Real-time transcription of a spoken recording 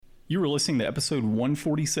You were listening to episode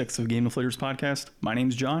 146 of Game Deflators podcast. My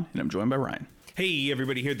name's John, and I'm joined by Ryan. Hey,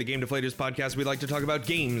 everybody, here at the Game Deflators podcast, we like to talk about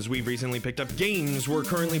games we've recently picked up, games we're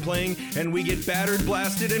currently playing, and we get battered,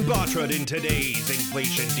 blasted, and botched in today's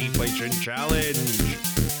Inflation-Deflation Challenge.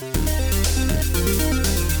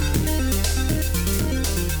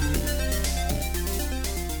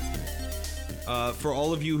 For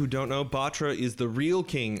all of you who don't know, Batra is the real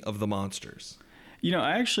king of the monsters. You know,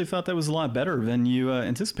 I actually thought that was a lot better than you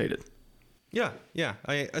anticipated. Yeah.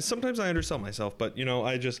 I sometimes I undersell myself, but you know,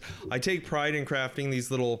 I take pride in crafting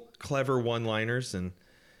these little clever one-liners, and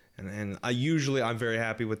I'm very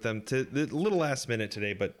happy with them. To the little last minute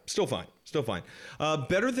today, but still fine.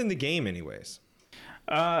 Better than the game, anyways.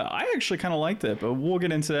 I actually kind of liked it, but we'll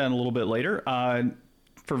get into that in a little bit later.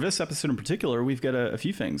 For this episode in particular, we've got a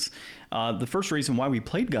few things. The first reason why we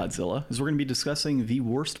played Godzilla is we're going to be discussing the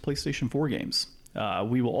worst PlayStation 4 games.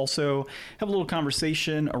 We will also have a little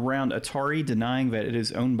conversation around Atari denying that it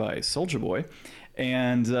is owned by Soulja Boy.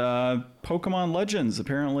 And Pokemon Legends,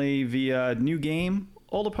 apparently the new game,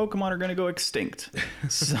 all the Pokemon are going to go extinct.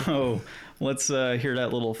 So let's hear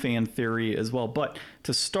that little fan theory as well. But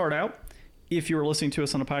to start out, if you're listening to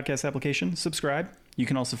us on a podcast application, subscribe. You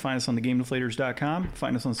can also find us on thegamedeflators.com.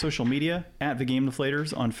 Find us on social media at The Game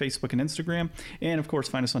Deflators on Facebook and Instagram. And, of course,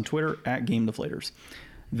 find us on Twitter at Game Deflators.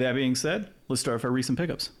 That being said, let's start with our recent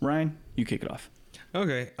pickups. Ryan, you kick it off.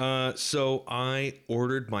 Okay, so I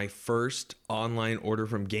ordered my first online order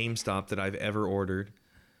from GameStop that I've ever ordered,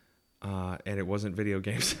 and it wasn't video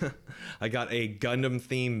games. I got a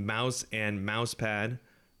Gundam-themed mouse and mouse pad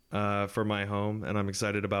for my home, and I'm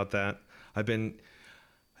excited about that. I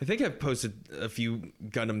think I've posted a few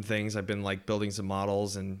Gundam things. I've been like building some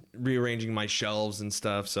models and rearranging my shelves and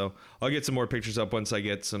stuff. So I'll get some more pictures up once I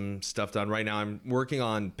get some stuff done. Right now I'm working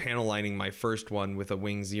on panel lining my first one with a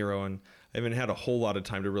Wing Zero, and I haven't had a whole lot of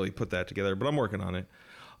time to really put that together, but I'm working on it.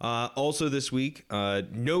 Also this week,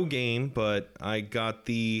 no game, but I got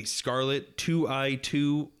the Scarlett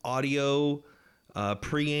 2i2 audio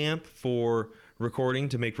preamp for recording,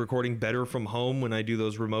 to make recording better from home when I do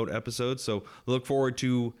those remote episodes. So look forward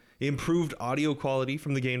to improved audio quality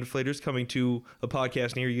from the Game Deflators coming to a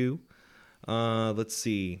podcast near you. Let's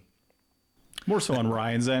see. More so on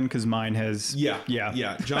Ryan's end, because mine has... Yeah.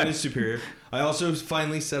 John is superior. I also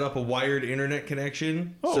finally set up a wired internet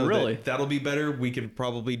connection. Oh, so really? That'll be better. We can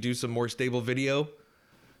probably do some more stable video.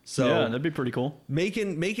 So yeah, that'd be pretty cool.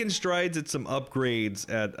 Making strides at some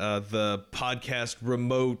upgrades at the podcast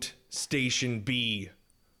remote Station B.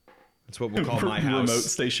 That's what we'll call my house. Remote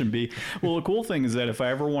Station B. Well, the cool thing is that if I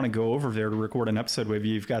ever want to go over there to record an episode with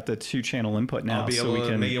you, you've got the 2-channel input now. I'll be able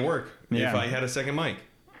to make it work if I had a second mic.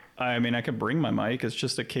 I mean, I could bring my mic. It's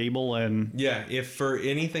just a cable and... Yeah, if for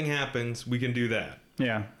anything happens, we can do that.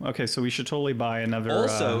 Yeah. Okay, so we should totally buy another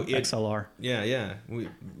XLR. Yeah.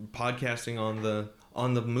 Podcasting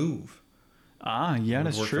on the move. Ah, yeah,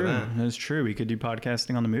 that's true. That's true. We could do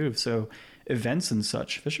podcasting on the move. So events and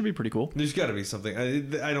such. That should be pretty cool. There's got to be something.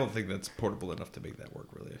 I don't think that's portable enough to make that work,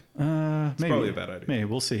 really. It's maybe. Probably a bad idea. Maybe.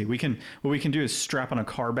 We'll see. What we can do is strap on a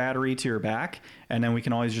car battery to your back, and then we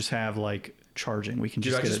can always just have, like, charging. We can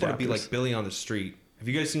just get adapters. I just want to be like Billy on the Street. Have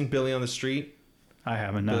you guys seen Billy on the Street? I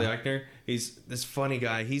haven't, no. Billy Eichner? He's this funny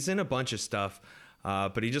guy. He's in a bunch of stuff.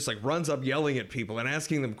 But he just like runs up yelling at people and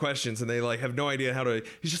asking them questions, and they like have no idea how to.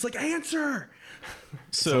 He's just like, answer.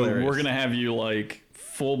 So we're gonna have you like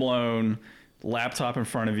full blown laptop in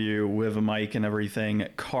front of you with a mic and everything,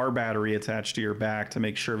 car battery attached to your back to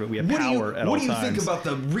make sure that we have power at all times. What do you think about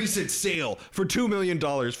the recent sale for $2 million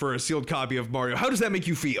for a sealed copy of Mario? How does that make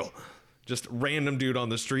you feel? Just random dude on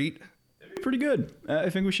the street. Pretty good. I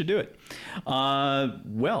think we should do it.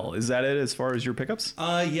 Well, is that it as far as your pickups?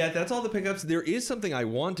 Yeah, that's all the pickups. There is something I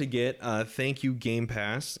want to get. Thank you, Game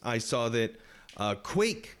Pass. I saw that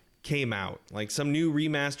Quake came out. Like some new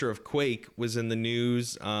remaster of Quake was in the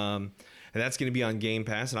news, and that's going to be on Game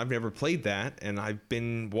Pass. And I've never played that. And I've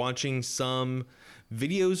been watching some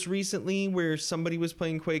videos recently where somebody was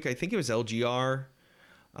playing Quake. I think it was LGR.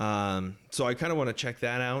 So I kind of want to check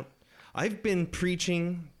that out. I've been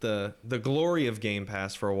preaching the glory of Game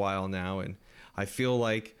Pass for a while now, and I feel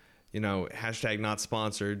like, you know, hashtag not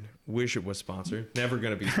sponsored, wish it was sponsored, never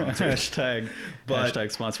going to be sponsored.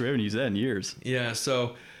 hashtag sponsor, we haven't used that in years. Yeah,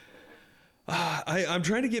 so I'm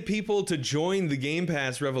trying to get people to join the Game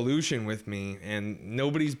Pass revolution with me, and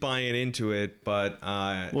nobody's buying into it, but...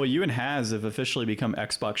 well, you and Haz have officially become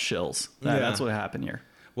Xbox shills. That's what happened here.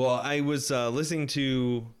 Well, I was listening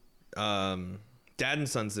to... Dad and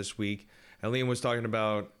Sons this week, and Liam was talking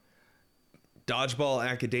about Dodgeball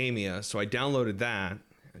Academia, so I downloaded that,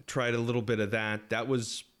 tried a little bit of that. That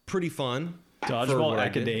was pretty fun. Dodgeball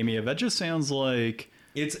Academia. That just sounds like...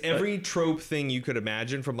 It's every trope thing you could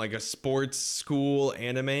imagine from like a sports school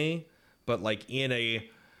anime, but like in a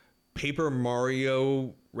Paper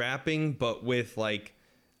Mario wrapping, but with like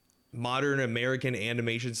modern American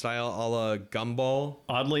animation style a la Gumball.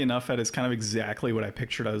 Oddly enough, that is kind of exactly what I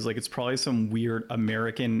pictured. I was like, it's probably some weird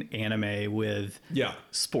American anime with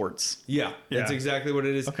sports. Yeah, that's exactly what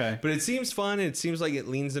it is. Okay. But it seems fun. It seems like it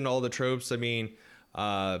leans into all the tropes. I mean,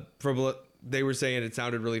 from what they were saying, it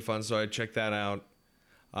sounded really fun, so I checked that out.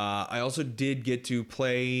 I also did get to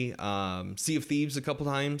play Sea of Thieves a couple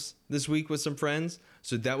times this week with some friends.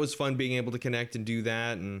 So that was fun being able to connect and do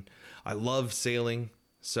that. And I love sailing.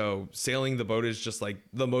 So sailing the boat is just like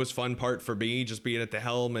the most fun part for me, just being at the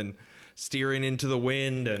helm and steering into the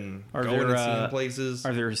wind and going and seeing places.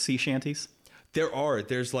 Are there sea shanties? There are.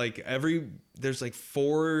 There's like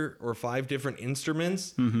 4 or 5 different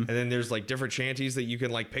instruments. And then there's like different shanties that you can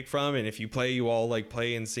like pick from. And if you play, you all like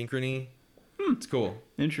play in synchrony. It's cool.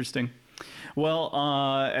 Interesting. Well,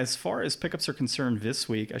 as far as pickups are concerned this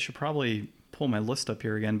week, I should probably pull my list up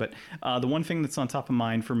here again. But the one thing that's on top of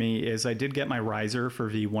mind for me is I did get my riser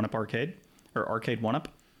for the 1UP Arcade, or Arcade 1UP,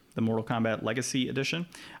 the Mortal Kombat Legacy Edition.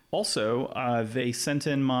 Also, they sent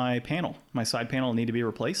in my panel. My side panel needed to be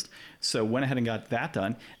replaced. So went ahead and got that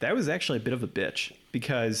done. That was actually a bit of a bitch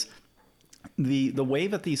because the way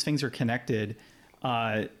that these things are connected,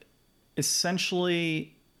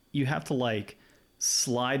 essentially you have to like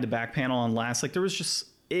slide the back panel on last. Like there was just,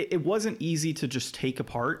 it wasn't easy to just take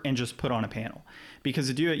apart and just put on a panel, because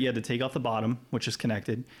to do it, you had to take off the bottom, which is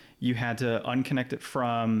connected. You had to unconnect it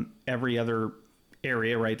from every other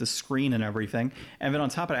area, right? The screen and everything. And then on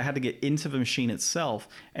top of it, I had to get into the machine itself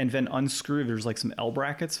and then unscrew. There's like some L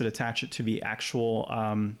brackets that attach it to the actual,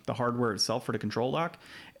 the hardware itself for the control dock.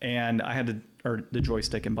 And I had to, or the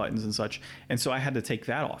joystick and buttons and such. And so I had to take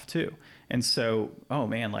that off too. And so, oh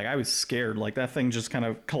man, like I was scared. Like that thing just kind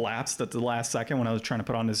of collapsed at the last second when I was trying to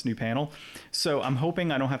put on this new panel. So I'm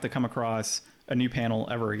hoping I don't have to come across a new panel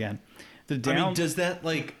ever again. I mean, does that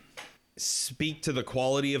like speak to the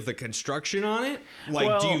quality of the construction on it? Like,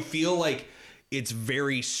 well, do you feel like it's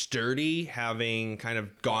very sturdy having kind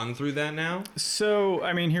of gone through that now? So,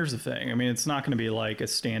 I mean, here's the thing. I mean, it's not going to be like a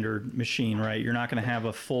standard machine, right? You're not going to have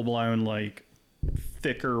a full-blown like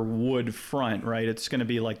thicker wood front, right? It's going to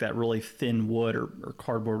be like that really thin wood or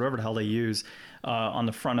cardboard, whatever the hell they use on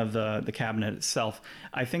the front of the cabinet itself.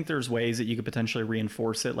 I think there's ways that you could potentially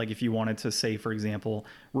reinforce it. Like if you wanted to, say, for example,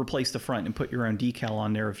 replace the front and put your own decal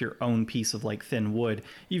on there of your own piece of like thin wood,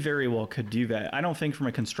 you very well could do that. I don't think from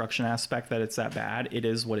a construction aspect that it's that bad. It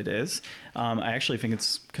is what it is. I actually think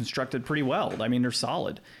it's constructed pretty well. I mean, they're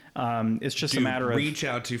solid. It's just a matter of... Reach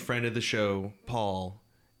out to friend of the show, Paul,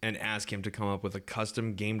 and ask him to come up with a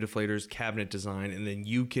custom Game Deflators cabinet design, and then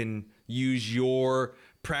you can use your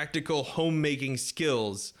practical homemaking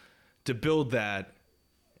skills to build that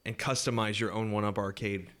and customize your own 1UP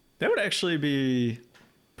Arcade. That would actually be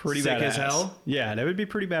pretty sick badass. As hell? Yeah, that would be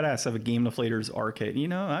pretty badass to have a Game Deflators arcade. You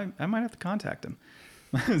know, I might have to contact him.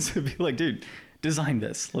 So be like, dude, design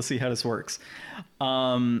this. Let's see how this works.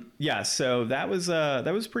 Yeah, so that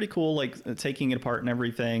was pretty cool, like taking it apart and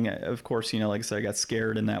everything. Of course, you know, like I said, I got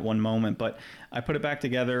scared in that one moment, but I put it back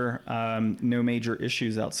together. No major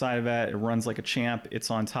issues outside of that. It runs like a champ.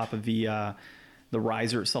 It's on top of the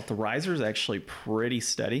riser itself. The riser is actually pretty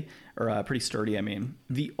steady, or pretty sturdy, I mean.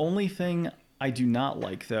 The only thing I do not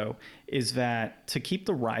like, though, is that to keep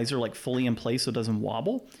the riser like fully in place so it doesn't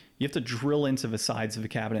wobble, you have to drill into the sides of the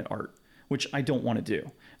cabinet art, which I don't want to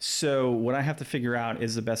do. So what I have to figure out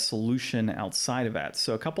is the best solution outside of that.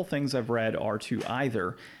 So a couple things I've read are to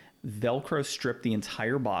either Velcro strip the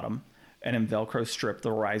entire bottom and then Velcro strip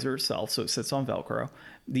the riser itself so it sits on Velcro.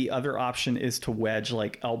 The other option is to wedge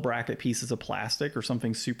like L bracket pieces of plastic or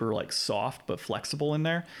something super like soft but flexible in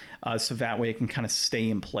there, so that way it can kind of stay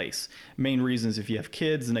in place. Main reason is if you have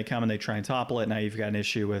kids and they come and they try and topple it, now you've got an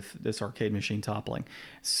issue with this arcade machine toppling.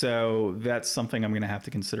 So that's something I'm going to have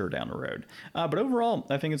to consider down the road. But overall,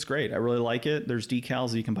 I think it's great. I really like it. There's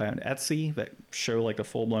decals that you can buy on Etsy that show like a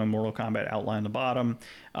full-blown Mortal Kombat outline on the bottom.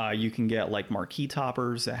 You can get like marquee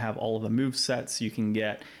toppers that have all of the move sets. You can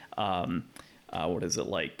get what is it,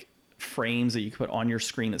 like frames that you can put on your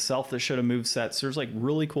screen itself that show a move set. So there's like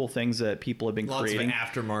really cool things that people have been creating.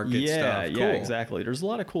 Lots of aftermarket stuff. Cool. Yeah, exactly. There's a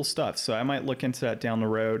lot of cool stuff. So I might look into that down the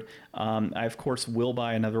road. I, of course, will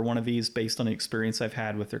buy another one of these based on the experience I've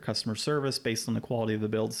had with their customer service, based on the quality of the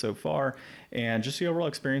build so far, and just the overall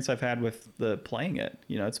experience I've had with the playing it.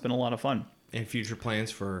 You know, it's been a lot of fun. And future plans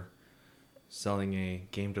for selling a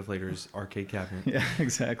Game Deflators arcade cabinet. Yeah,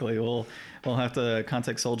 exactly. We'll have to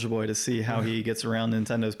contact Soulja Boy to see how he gets around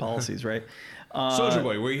Nintendo's policies, right? Soulja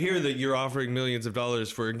Boy, we hear that you're offering millions of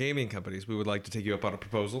dollars for gaming companies. We would like to take you up on a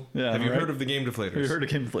proposal. Yeah, have you right. heard of the Game Deflators? Have you heard of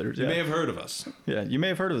Game Deflators? You may have heard of us. Yeah, you may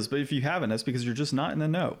have heard of us, but if you haven't, that's because you're just not in the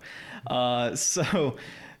know. So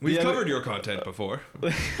we've covered your content before.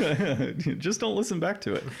 Just don't listen back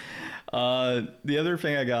to it. The other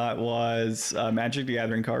thing I got was Magic the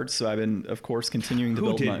Gathering cards. So I've been, of course, continuing to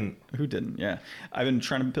build Who didn't? Yeah. I've been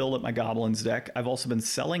trying to build up my Goblins deck. I've also been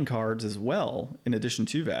selling cards as well, in addition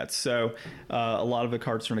to that. So a lot of the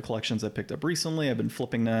cards from the collections I picked up recently, I've been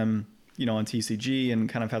flipping them, on TCG and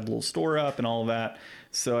kind of had a little store up and all of that.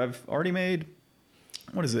 So I've already made,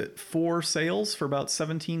 4 sales for about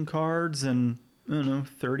 17 cards and,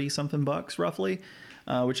 30 something bucks roughly,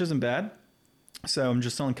 which isn't bad. So I'm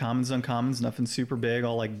just selling commons, uncommons, nothing super big,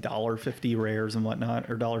 all like $1.50 rares and whatnot,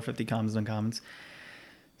 or $1.50 commons, uncommons.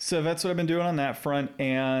 So that's what I've been doing on that front.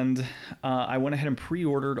 And I went ahead and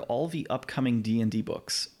pre-ordered all the upcoming D&D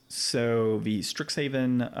books. So the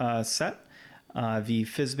Strixhaven set, the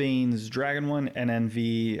Fizbane's Dragon one, and then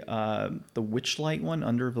the Witchlight one,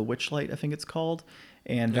 Under the Witchlight, I think it's called.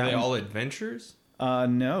 And are they all adventures?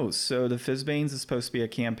 No. So the Fizbane's is supposed to be a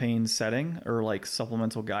campaign setting or like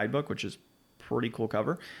supplemental guidebook, which is pretty cool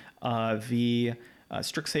cover. The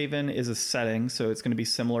Strixhaven is a setting, so it's going to be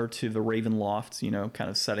similar to the Ravenloft, kind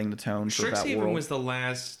of setting the tone for that world. Strixhaven was the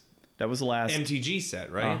last. That was the last MTG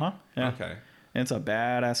set, right? Yeah. Okay. And it's a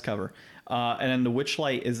badass cover. And then the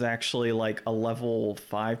Witchlight is actually like a level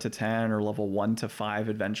 5 to 10 or level 1 to 5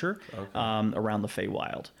 adventure around the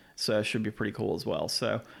Feywild. So it should be pretty cool as well.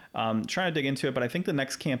 So trying to dig into it, but I think the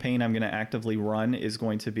next campaign I'm going to actively run is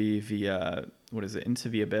going to be the, Into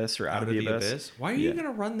the Abyss or Out of the Abyss? Why are you going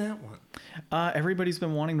to run that one? Everybody's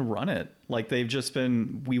been wanting to run it. Like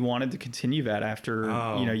we wanted to continue that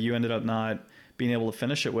after, you ended up not being able to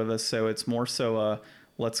finish it with us. So it's more so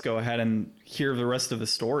let's go ahead and hear the rest of the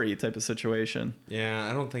story type of situation. Yeah,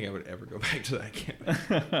 I don't think I would ever go back to that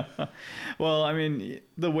campaign. Well, I mean,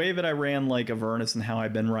 the way that I ran like Avernus and how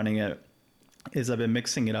I've been running it is I've been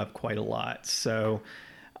mixing it up quite a lot. So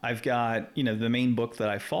I've got, the main book that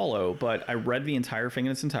I follow, but I read the entire thing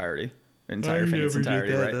in its entirety.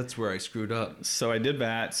 Right? That's where I screwed up. So I did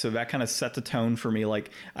that. So that kind of set the tone for me. Like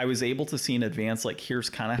I was able to see in advance, like here's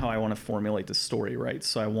kind of how I want to formulate the story, right?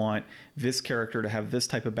 So I want this character to have this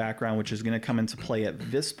type of background, which is going to come into play at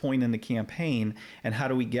this point in the campaign. And how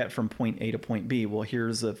do we get from point A to point B? Well,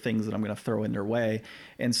 here's the things that I'm going to throw in their way.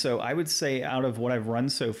 And so I would say out of what I've run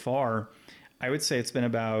so far, I would say it's been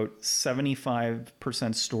about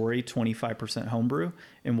 75% story, 25% homebrew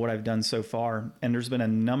in what I've done so far. And there's been a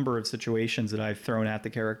number of situations that I've thrown at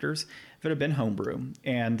the characters that have been homebrew.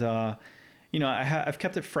 And, I've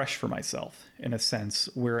kept it fresh for myself in a sense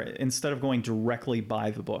where instead of going directly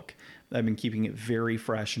by the book, I've been keeping it very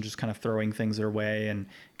fresh and just kind of throwing things their way and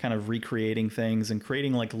kind of recreating things and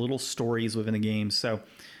creating like little stories within the game. So,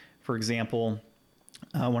 for example,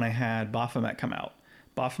 when I had Baphomet come out,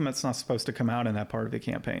 Baphomet's not supposed to come out in that part of the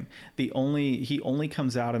campaign. He only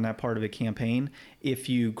comes out in that part of the campaign if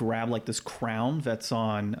you grab like this crown that's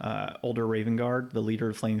on Older Ravengard, the leader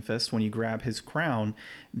of Flaming Fist. When you grab his crown,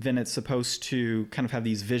 then it's supposed to kind of have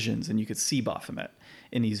these visions, and you could see Baphomet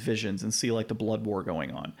in these visions and see like the blood war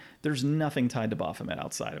going on. There's nothing tied to Baphomet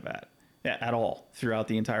outside of that at all throughout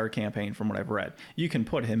the entire campaign from what I've read. You can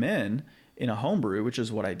put him in a homebrew, which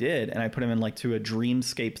is what I did, and I put him in like to a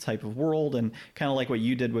dreamscape type of world, and kind of like what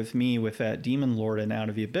you did with me with that Demon Lord and Out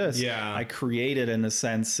of the Abyss. Yeah, I created in a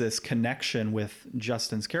sense this connection with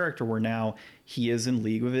Justin's character where now he is in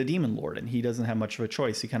league with a Demon Lord and he doesn't have much of a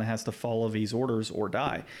choice. He kind of has to follow these orders or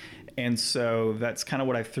die. And so that's kind of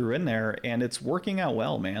what I threw in there, and it's working out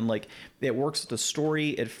well, man. Like it works with the story.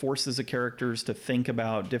 It forces the characters to think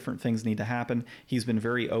about different things need to happen. He's been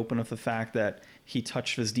very open with the fact that he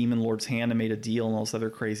touched his Demon Lord's hand and made a deal and all this other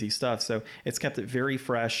crazy stuff. So it's kept it very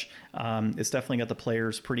fresh. It's definitely got the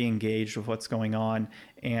players pretty engaged with what's going on,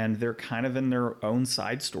 and they're kind of in their own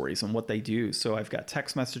side stories and what they do. So I've got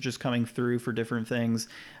text messages coming through for different things.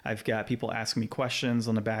 I've got people asking me questions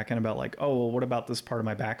on the back end about like, oh, well, what about this part of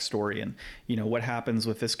my backstory? And, what happens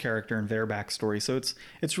with this character and their backstory? So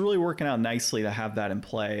it's really working out nicely to have that in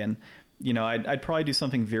play. And, I'd probably do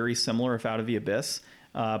something very similar if Out of the Abyss.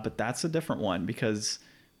 But that's a different one because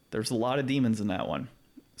there's a lot of demons in that one.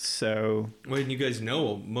 So, wait, you guys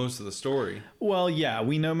know most of the story? Well, yeah,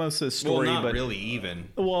 we know most of the story, well, not but really even.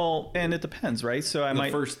 Well, and it depends, right? So I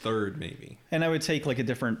might first third maybe, and I would take like a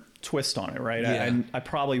different twist on it, right? Yeah. I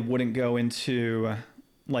probably wouldn't go into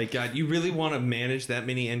like. God, you really want to manage that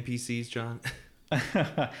many NPCs, John?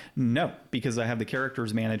 No, because I have the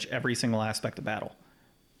characters manage every single aspect of battle.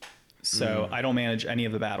 So I don't manage any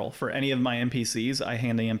of the battle. For any of my NPCs, I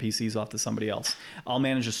hand the NPCs off to somebody else. I'll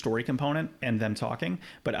manage a story component and them talking,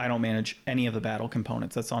 but I don't manage any of the battle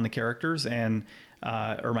components. That's on the characters and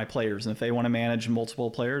or my players. And if they want to manage multiple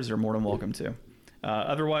players, they're more than welcome to.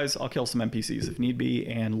 Otherwise, I'll kill some NPCs if need be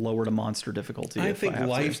and lower the monster difficulty. I think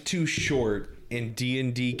life's too short and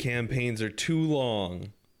D&D campaigns are too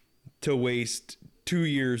long to waste 2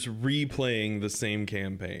 years replaying the same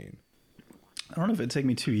campaign. I don't know if it'd take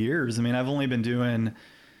me 2 years. I mean, I've only been doing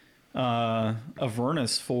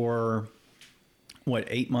Avernus for,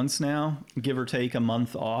 8 months now, give or take a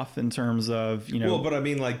month off in terms of, Well, but I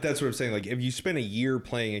mean, like, that's what I'm saying. Like, if you spend a year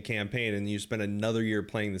playing a campaign and you spend another year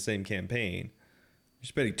playing the same campaign, you're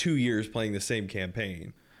spending 2 years playing the same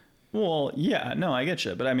campaign. Well, yeah, no, I get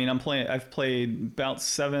you. But I mean, I've played about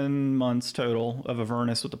 7 months total of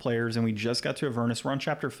Avernus with the players, and we just got to Avernus. We're on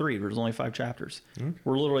chapter 3. There's only 5 chapters. Okay.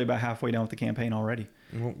 We're literally about halfway down with the campaign already.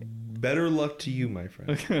 Well, better luck to you, my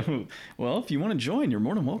friend. Well, if you want to join, you're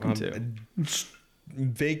more than welcome to.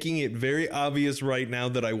 Making it very obvious right now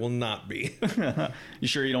that I will not be. You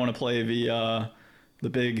sure you don't want to play the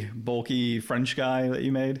big, bulky French guy that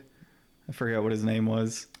you made? I forget what his name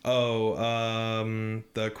was. Oh,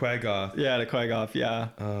 the Quaggoth. Yeah, the Quaggoth, yeah.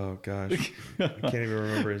 Oh, gosh. I can't even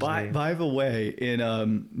remember his name. By the way,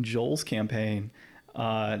 in Joel's campaign,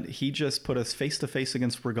 he just put us face-to-face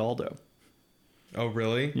against Rigaldo. Oh,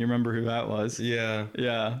 really? You remember who that was? Yeah.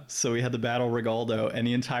 Yeah. So we had to battle Rigaldo, and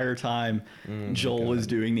the entire time, Joel was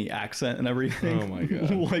doing the accent and everything. Oh, my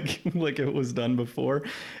God. like it was done before.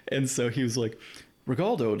 And so he was like,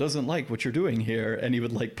 Rigaldo doesn't like what you're doing here, and he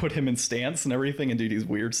would like put him in stance and everything and do these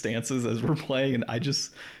weird stances as we're playing, and I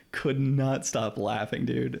just could not stop laughing,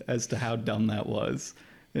 dude, as to how dumb that was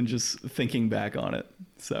and just thinking back on it.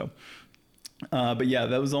 So but yeah,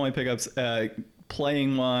 that was all my pickups.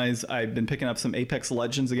 Playing wise, I've been picking up some Apex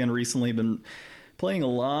Legends again recently. Been playing a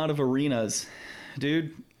lot of arenas,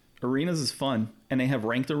 dude. Arenas is fun, and they have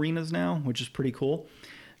ranked arenas now, which is pretty cool.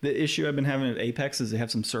 The issue I've been having at Apex is they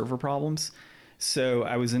have some server problems. So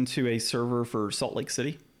I was into a server for Salt Lake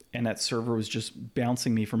City, and that server was just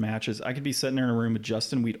bouncing me for matches. I could be sitting there in a room with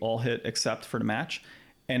Justin. We'd all hit accept for the match,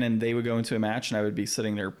 and then they would go into a match, and I would be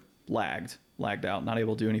sitting there lagged out, not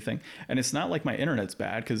able to do anything. And it's not like my internet's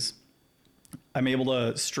bad, because I'm able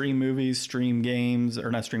to stream movies, stream games, or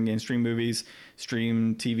not stream games, stream movies,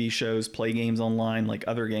 stream TV shows, play games online like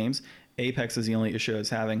other games. Apex is the only issue I was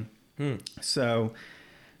having. So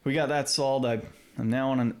we got that solved. I'm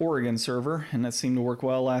now on an Oregon server, and that seemed to work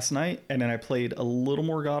well last night. And then I played a little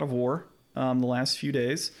more God of War the last few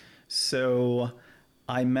days. So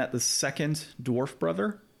I met the second dwarf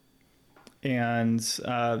brother, and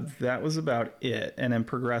that was about it. And then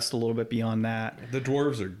progressed a little bit beyond that. The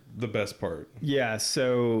dwarves are the best part. Yeah,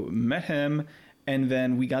 so met him, and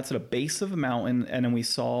then we got to the base of a mountain, and then we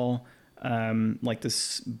saw like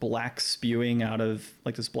this black fog spewing out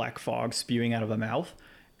of a mouth.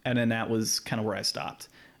 And then that was kind of where I stopped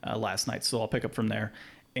last night. So I'll pick up from there.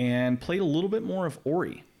 And played a little bit more of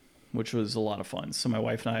Ori, which was a lot of fun. So my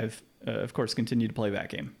wife and I have, of course, continued to play that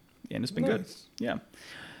game. And it's been good. Yeah.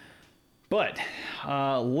 But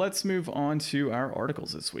let's move on to our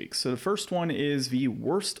articles this week. So the first one is the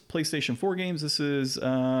worst PlayStation 4 games. This is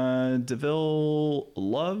DeVille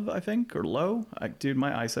Love, I think, or Low. Dude,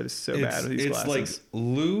 my eyesight is so bad with these glasses. It's like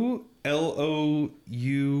Lou, Louw.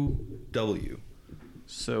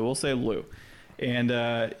 So we'll say Lou.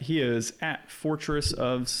 And he is at Fortress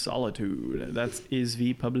of Solitude. That is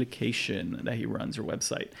the publication that he runs, or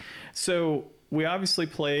website. So we obviously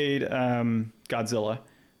played Godzilla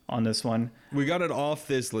on this one. We got it off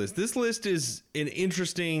this list. This list is an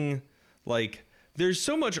interesting, like, there's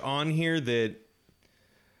so much on here that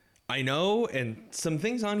I know, and some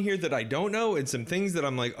things on here that I don't know, and some things that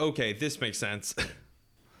I'm like, okay, this makes sense.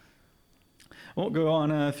 We'll go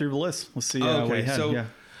on through the list. We'll see. Okay, so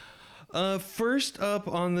first up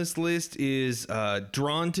on this list is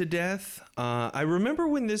Drawn to Death. I remember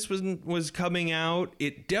when this was coming out,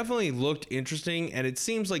 it definitely looked interesting, and it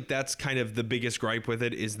seems like that's kind of the biggest gripe with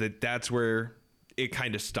it, is that that's where it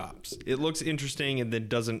kind of stops. It looks interesting and then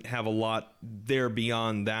doesn't have a lot there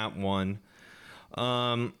beyond that one.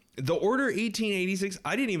 The Order 1886,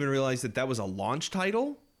 I didn't even realize that was a launch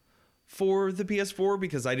title for the PS4,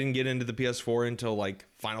 because I didn't get into the PS4 until like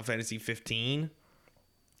Final Fantasy 15.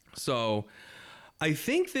 So I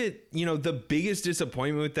think that, the biggest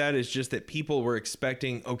disappointment with that is just that people were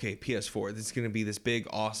expecting, okay, PS4, this is going to be this big,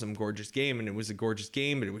 awesome, gorgeous game. And it was a gorgeous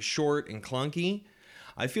game, but it was short and clunky.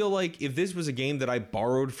 I feel like if this was a game that I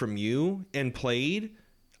borrowed from you and played,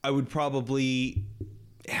 I would probably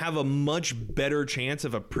have a much better chance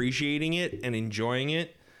of appreciating it and enjoying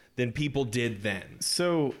it than people did then.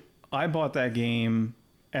 So I bought that game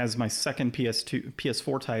as my second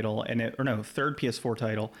PS4 title, third PS4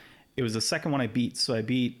 title. It was the second one I beat. So I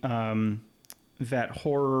beat that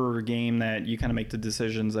horror game that you kind of make the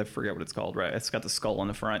decisions. I forget what it's called, right? It's got the skull on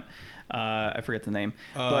the front. I forget the name.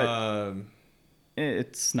 But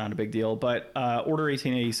it's not a big deal. But Order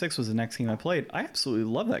 1886 was the next game I played. I absolutely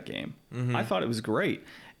love that game. Mm-hmm. I thought it was great.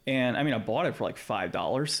 And I mean, I bought it for like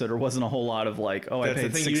 $5, so there wasn't a whole lot of like, oh, that's I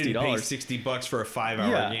paid $60. You didn't pay $60 for a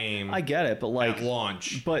 5-hour game. I get it, but like at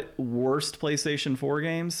launch. But worst PlayStation 4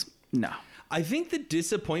 games, no. I think the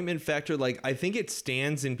disappointment factor, like I think it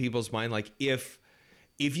stands in people's mind, like if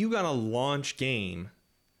you got a launch game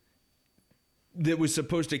that was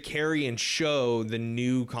supposed to carry and show the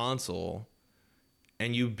new console,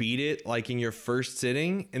 and you beat it like in your first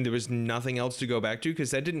sitting and there was nothing else to go back to, because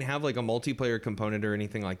that didn't have like a multiplayer component or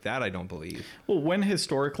anything like that, I don't believe. Well, when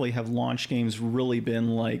historically have launch games really been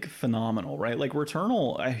like phenomenal, right? Like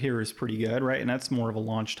Returnal, I hear, is pretty good, right? And that's more of a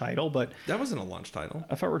launch title, but that wasn't a launch title.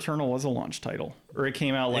 I thought Returnal was a launch title, or it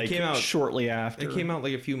came out shortly after. It came out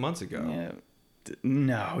like a few months ago. Yeah.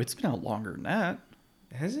 No, it's been out longer than that.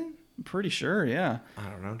 Has it? I'm pretty sure, yeah. I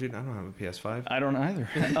don't know, dude. I don't have a PS5. I don't either.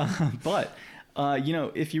 But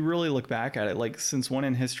if you really look back at it, like since when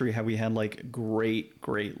in history have we had like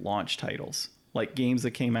great launch titles, like games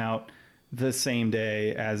that came out the same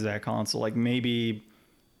day as that console? Like maybe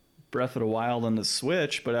Breath of the Wild on the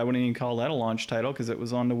Switch, but I wouldn't even call that a launch title because it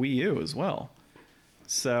was on the Wii U as well.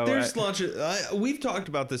 So there's we've talked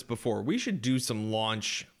about this before. We should do some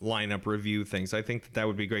launch lineup review things. I think that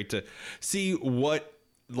would be great to see what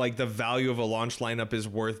like the value of a launch lineup is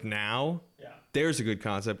worth now. Yeah. There's a good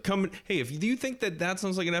concept. Hey, if you think that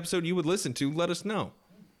sounds like an episode you would listen to, let us know.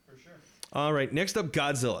 For sure. All right, next up,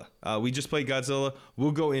 Godzilla. We just played Godzilla.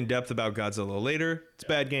 We'll go in depth about Godzilla later. It's a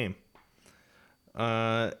bad game.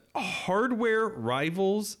 Hardware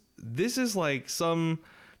Rivals. This is like some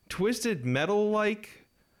Twisted Metal like.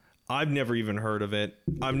 I've never even heard of it.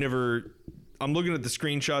 I'm looking at the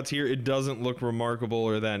screenshots here. It doesn't look remarkable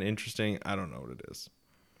or that interesting. I don't know what it is.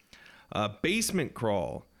 Basement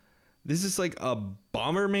Crawl. This is like a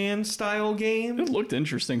Bomberman style game. It looked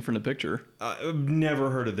interesting from the picture. I've never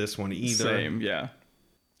heard of this one either. Same, yeah.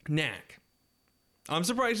 Knack. I'm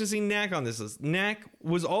surprised to see Knack on this list. Knack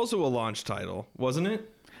was also a launch title, wasn't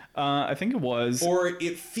it? I think it was. Or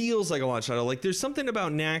it feels like a launch title. Like there's something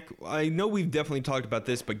about Knack. I know we've definitely talked about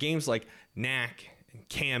this, but games like Knack and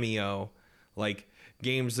Cameo, like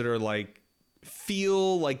games that are like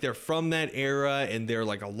feel like they're from that era and they're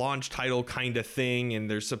like a launch title kind of thing, and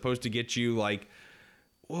they're supposed to get you like,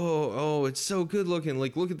 whoa, oh, it's so good looking,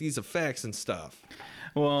 like look at these effects and stuff.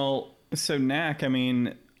 Well, so Knack, I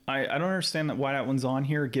mean, I don't understand why that one's on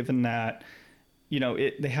here, given that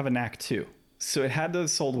they have a Knack 2, so it had to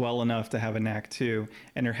have sold well enough to have a Knack 2,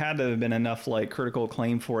 and there had to have been enough like critical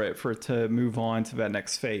acclaim for it to move on to that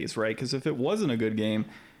next phase, right? Because if it wasn't a good game,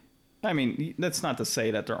 I mean, that's not to say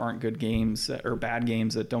that there aren't good games or bad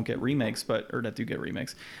games that don't get remakes, or that do get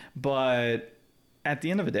remakes. But at the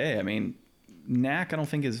end of the day, I mean, Knack I don't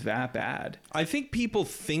think is that bad. I think people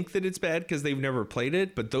think that it's bad because they've never played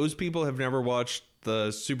it, but those people have never watched the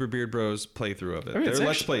Super Beard Bros playthrough of it. I mean, their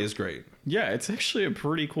Let's Play is great. Yeah, it's actually a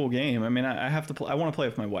pretty cool game. I mean, I have to I want to play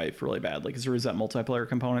with my wife really badly because there is that multiplayer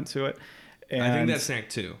component to it. And I think that's Knack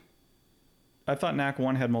 2. I thought Knack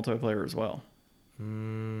 1 had multiplayer as well.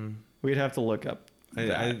 We'd have to look up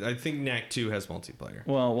that. I think Knack 2 has multiplayer.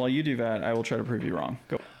 Well, while you do that, I will try to prove you wrong.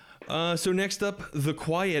 Go. So next up, The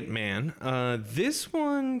Quiet Man. This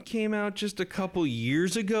one came out just a couple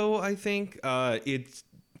years ago, I think. It's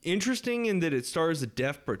interesting in that it stars a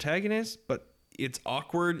deaf protagonist, but it's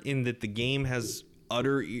awkward in that the game has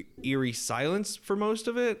utter eerie silence for most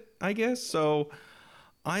of it, I guess. So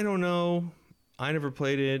I don't know. I never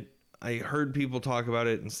played it. I heard people talk about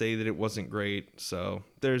it and say that it wasn't great, so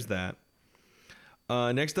there's that.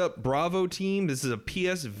 Next up, Bravo Team. This is a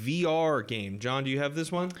PSVR game. John, do you have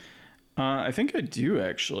this one? I think I do,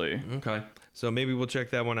 actually. Okay, so maybe we'll check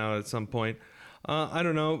that one out at some point. I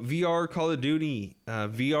don't know. VR Call of Duty.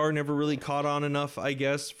 VR never really caught on enough, I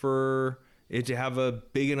guess, for it to have a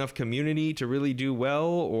big enough community to really do well,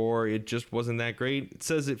 or it just wasn't that great. It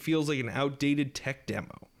says it feels like an outdated tech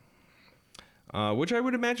demo. Which I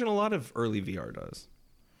would imagine a lot of early VR does.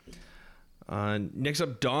 Next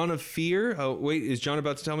up, Dawn of Fear. Oh, wait, is John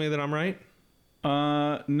about to tell me that I'm right?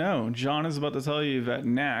 No, John is about to tell you that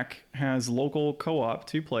Knack has local co-op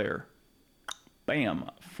 2-player. Bam.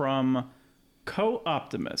 From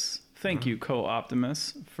Co-Optimus. Thank you,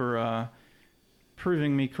 Co-Optimus, for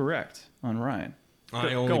proving me correct on Ryan.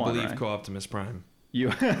 I only believe Co-Optimus Prime.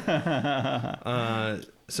 You.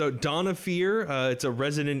 So Dawn of Fear, it's a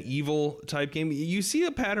Resident Evil type game. You see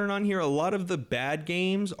a pattern on here. A lot of the bad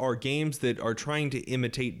games are games that are trying to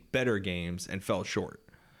imitate better games and fell short.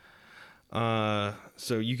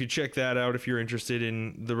 So you could check that out if you're interested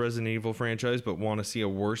in the Resident Evil franchise but want to see a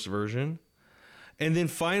worse version. And then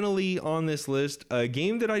finally on this list, a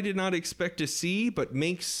game that I did not expect to see but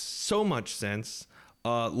makes so much sense,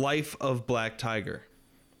 Life of Black Tiger.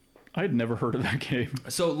 I had never heard of that game.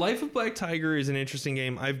 So Life of Black Tiger is an interesting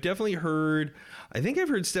game. I've definitely heard, I think I've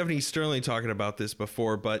heard Stephanie Sterling talking about this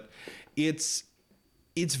before, but it's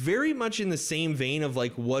very much in the same vein of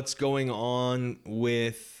like what's going on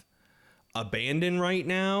with Abandon right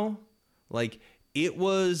now. Like it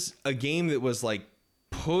was a game that was like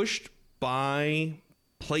pushed by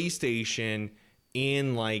PlayStation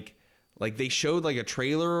in like they showed like a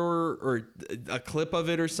trailer or a clip of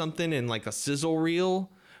it or something in like a sizzle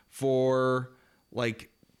reel for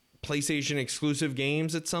like PlayStation exclusive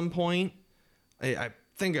games at some point. I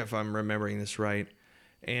think if I'm remembering this right.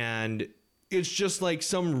 And it's just like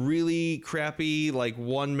some really crappy like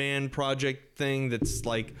one-man project thing that's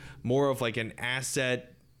like more of like an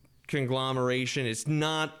asset conglomeration. It's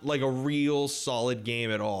not like a real solid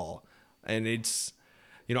game at all. And it's,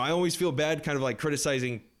 you know, I always feel bad kind of like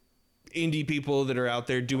criticizing indie people that are out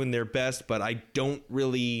there doing their best, but I don't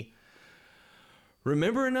really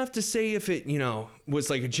remember enough to say if it, you know,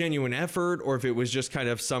 was like a genuine effort or if it was just kind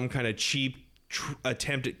of some kind of cheap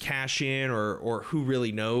attempt at cash in or who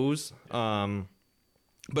really knows.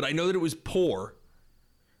 But I know that it was poor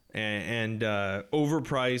and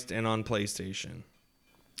overpriced and on PlayStation.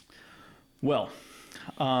 Well,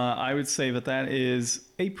 I would say that is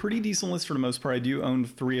a pretty decent list for the most part. I do own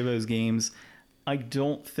 3 of those games. I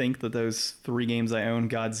don't think that those 3 games I own,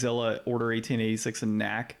 Godzilla, Order 1886, and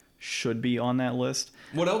Knack, should be on that list.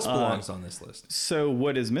 What else belongs on this list? So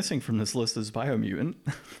what is missing from this list is Biomutant.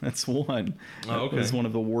 That's one. Oh, okay. It was one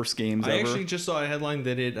of the worst games ever. I actually just saw a headline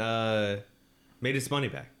that it made its money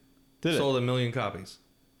back. Sold 1 million copies.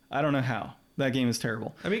 I don't know how. That game is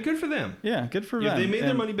terrible. I mean, good for them. Yeah, good for them. If they made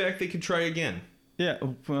their money back, they could try again. Yeah, I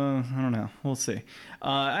don't know. We'll see.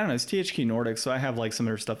 I don't know. It's THQ Nordic, so I have like some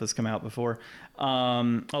of their stuff that's come out before.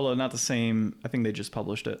 Although not the same. I think they just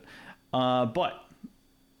published it. But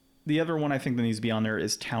the other one I think that needs to be on there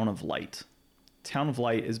is Town of Light. Town of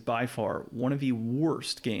Light is by far one of the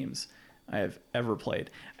worst games I have ever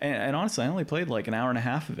played. And honestly, I only played like an hour and a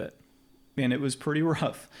half of it. And it was pretty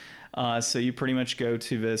rough. So you pretty much go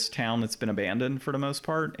to this town that's been abandoned for the most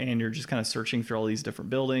part, and you're just kind of searching through all these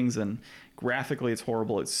different buildings, and graphically it's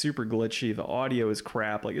horrible. It's super glitchy. The audio is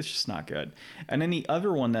crap. Like, it's just not good. And then the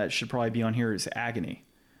other one that should probably be on here is Agony.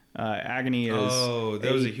 Agony is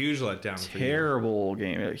that was a huge letdown. Terrible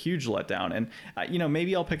game, a huge letdown. And you know,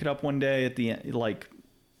 maybe I'll pick it up one day at the end, like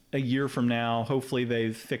a year from now. Hopefully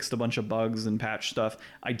they've fixed a bunch of bugs and patched stuff.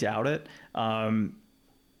 I doubt it,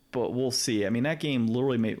 but we'll see. I mean, that game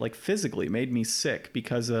literally physically made me sick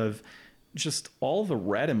because of just all the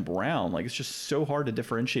red and brown. Like, it's just so hard to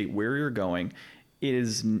differentiate where you're going.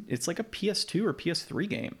 It's like a PS2 or PS3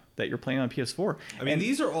 game that you're playing on PS4. I mean,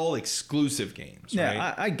 these are all exclusive games, right?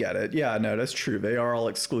 Yeah, I get it. Yeah, no, that's true. They are all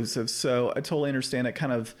exclusive. So I totally understand it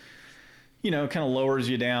kind of lowers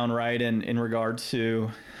you down, right, in regard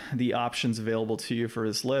to the options available to you for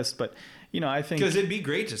this list. But, you know, I think... Because it'd be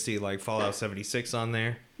great to see, like, Fallout 76 on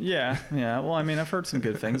there. Yeah. Well, I mean, I've heard some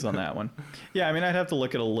good things on that one. Yeah, I mean, I'd have to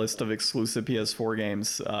look at a list of exclusive PS4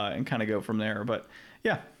 games and kind of go from there. But,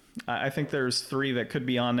 yeah, I think there's 3 that could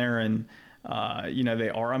be on there, and you know, they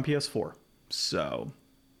are on PS4, so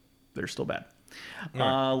they're still bad.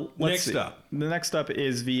 Right. Next up. The next up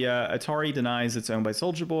is the Atari denies it's owned by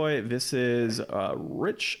Soulja Boy. This is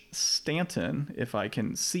Rich Stanton, if I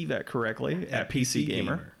can see that correctly, at PC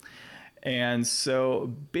Gamer. And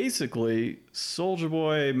so basically, Soulja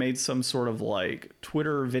Boy made some sort of like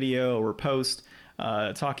Twitter video or post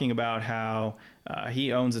talking about how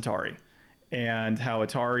he owns Atari. And how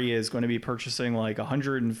Atari is going to be purchasing like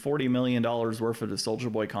 $140 million worth of the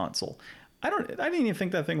Soulja Boy console. I didn't even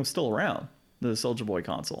think that thing was still around, the Soulja Boy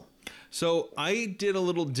console. So I did a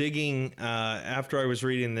little digging after I was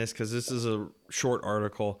reading this, because this is a short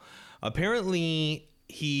article. Apparently,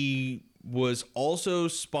 he was also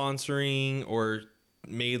sponsoring or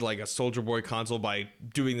made like a Soulja Boy console by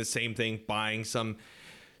doing the same thing, buying some,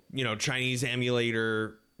 you know, Chinese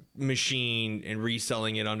emulator machine and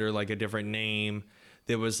reselling it under like a different name.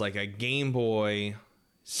 There was like a Game Boy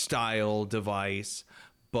style device,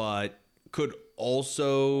 but could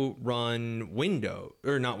also run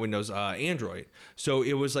Android. So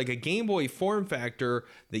it was like a Game Boy form factor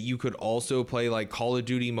that you could also play like Call of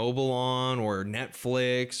Duty Mobile on, or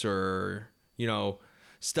Netflix, or, you know,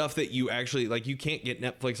 stuff that you actually like. You can't get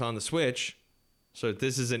Netflix on the Switch. So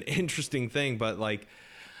this is an interesting thing, but like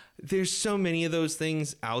there's so many of those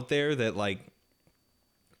things out there that like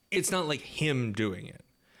it's not like him doing it.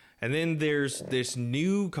 And then there's this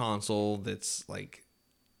new console that's like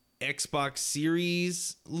Xbox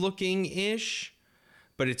Series looking ish,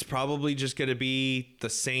 but it's probably just going to be the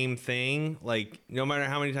same thing. Like, no matter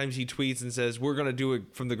how many times he tweets and says, we're going to do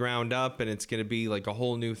it from the ground up and it's going to be like a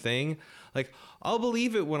whole new thing. Like, I'll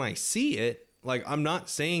believe it when I see it. Like, I'm not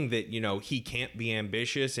saying that, you know, he can't be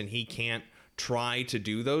ambitious and he can't try to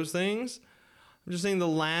do those things. I'm just saying the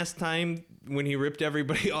last time when he ripped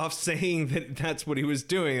everybody off saying that that's what he was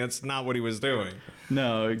doing, that's not what he was doing.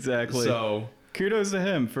 No, exactly. So kudos to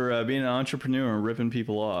him for being an entrepreneur and ripping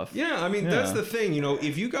people off. Yeah, I mean, that's the thing. You know,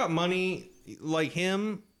 if you got money like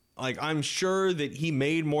him, like I'm sure that he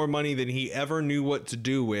made more money than he ever knew what to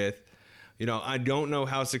do with. You know, I don't know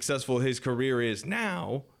how successful his career is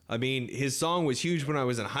now. I mean, his song was huge when I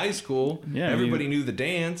was in high school. Yeah, everybody knew the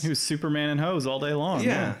dance. He was Superman and Hose all day long.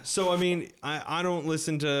 Yeah. So, I mean, I don't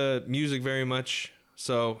listen to music very much.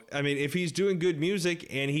 So, I mean, if he's doing good music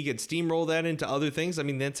and he could steamroll that into other things, I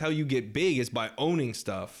mean, that's how you get big, is by owning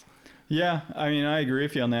stuff. Yeah, I mean, I agree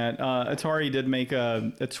with you on that. Atari did make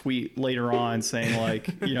a tweet later on saying, like,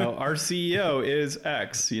 you know, our CEO is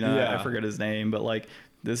X. You know, yeah. I forget his name, but like,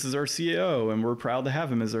 this is our CEO, and we're proud to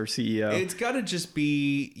have him as our CEO. It's got to just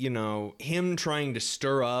be, you know, him trying to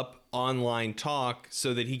stir up online talk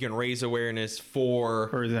so that he can raise awareness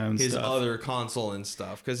for his other console and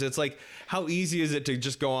stuff. Because it's like, how easy is it to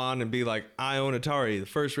just go on and be like, I own Atari, the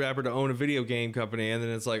first rapper to own a video game company, and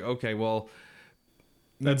then it's like, okay, well,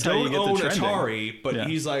 that's don't how you get own the Atari, but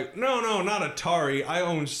he's like, no, not Atari. I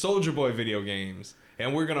own Soulja Boy video games,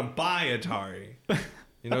 and we're gonna buy Atari.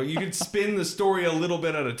 You know, you could spin the story a little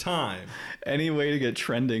bit at a time. Any way to get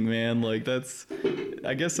trending, man. Like,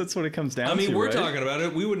 I guess that's what it comes down to. I mean, we're right? talking about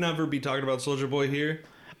it. We would never be talking about Soulja Boy here.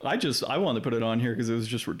 I wanted to put it on here because it was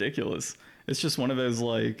just ridiculous. It's just one of those,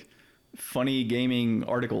 like, funny gaming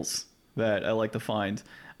articles that I like to find.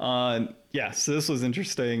 Yeah, so this was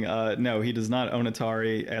interesting. No, he does not own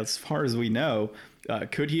Atari. As far as we know,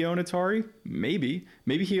 could he own Atari? Maybe.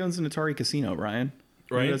 Maybe he owns an Atari casino, Ryan.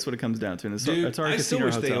 Right, that's what it comes down to. Dude, Atari I still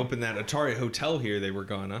wish they opened that Atari hotel here. They were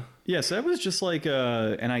gonna. Yeah, so that was just like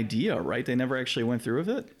an idea, right? They never actually went through with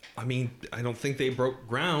it. I mean, I don't think they broke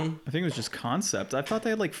ground. I think it was just concept. I thought they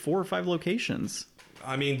had like 4 or 5 locations.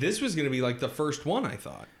 I mean, this was gonna be like the first one, I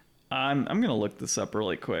thought. I'm gonna look this up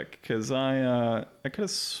really quick because I could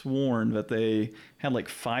have sworn that they had like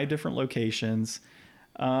 5 different locations.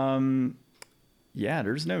 Yeah,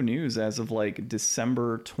 there's no news as of like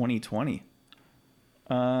December 2020.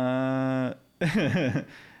 Nintendo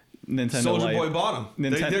Soulja Boy bought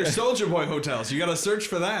them. They're Soulja Boy hotels. You got to search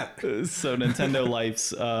for that. So Nintendo Life's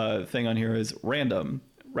thing on here is random.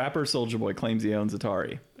 Rapper Soulja Boy claims he owns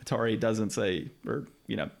Atari. Atari doesn't say, or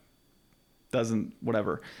doesn't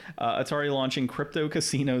whatever. Atari launching crypto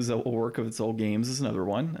casinos that will work with its old games is another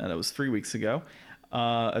one, and that was 3 weeks ago.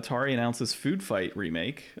 Atari announces Food Fight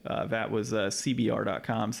remake. That was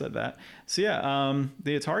CBR.com said that. So yeah,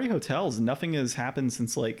 the Atari hotels, nothing has happened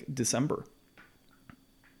since like December.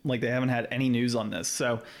 Like they haven't had any news on this.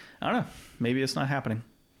 So I don't know. Maybe it's not happening.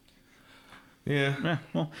 Yeah.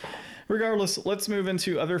 Well, regardless, let's move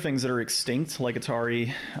into other things that are extinct, like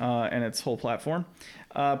Atari and its whole platform.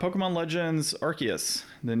 Pokemon Legends Arceus.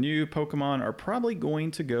 The new Pokemon are probably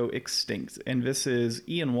going to go extinct. And this is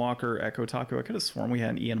Ian Walker at Kotaku. I could have sworn we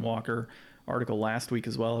had an Ian Walker article last week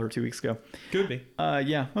as well, or 2 weeks ago. Could be.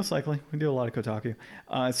 Yeah, most likely. We do a lot of Kotaku.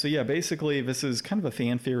 So yeah, basically this is kind of a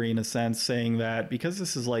fan theory in a sense, saying that because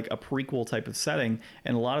this is like a prequel type of setting,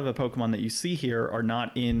 and a lot of the Pokemon that you see here are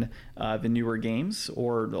not in the newer games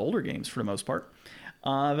or the older games for the most part,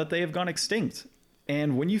 that they have gone extinct.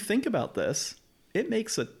 And when you think about this, it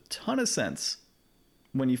makes a ton of sense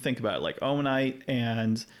when you think about it, like Omanite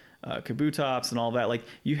and Kabutops and all that. Like,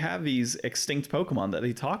 you have these extinct Pokemon that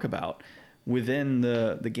they talk about within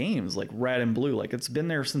the games, like Red and Blue. Like, it's been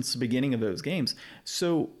there since the beginning of those games.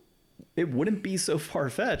 So it wouldn't be so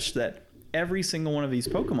far-fetched that every single one of these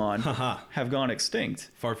Pokemon have gone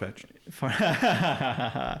extinct. Far-fetched.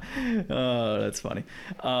 Oh, that's funny.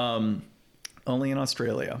 Only in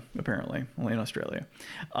Australia, apparently. Only in Australia.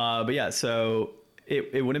 But yeah, so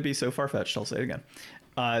it wouldn't be so far-fetched, I'll say it again,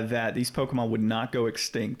 that these Pokemon would not go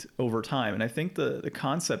extinct over time. And I think the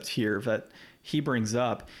concept here that he brings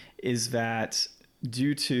up is that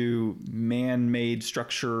due to man-made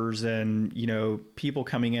structures and, you know, people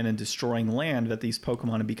coming in and destroying land, that these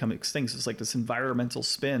Pokemon have become extinct. It's like this environmental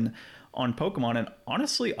spin on Pokemon, and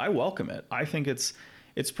honestly, I welcome it. I think it's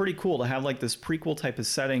pretty cool to have like this prequel type of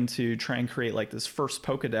setting to try and create like this first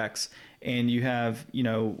Pokedex, and you have, you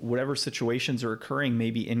know, whatever situations are occurring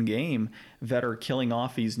maybe in game that are killing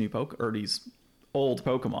off these these old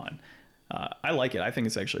Pokemon. I like it. I think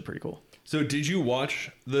it's actually pretty cool. So did you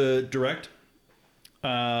watch the Direct?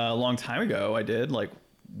 A long time ago, I did, like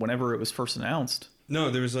whenever it was first announced. No,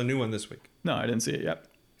 there was a new one this week. No, I didn't see it yet.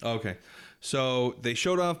 Okay. So they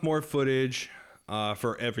showed off more footage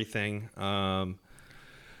for everything. I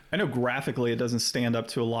know graphically it doesn't stand up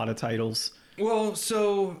to a lot of titles. Well,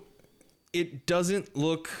 so it doesn't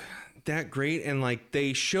look that great. And like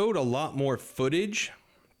they showed a lot more footage.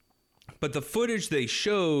 But the footage they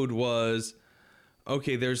showed was,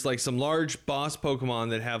 okay, there's like some large boss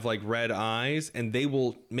Pokemon that have like red eyes, and they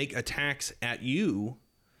will make attacks at you.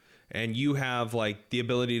 And you have like the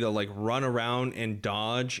ability to like run around and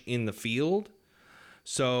dodge in the field.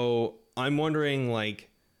 So I'm wondering, like,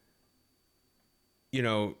 you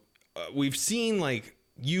know, we've seen like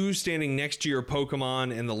you standing next to your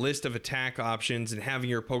Pokemon and the list of attack options and having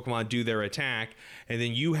your Pokemon do their attack. And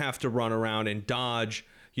then you have to run around and dodge,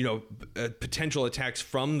 you know, potential attacks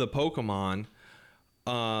from the Pokemon.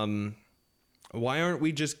 Why aren't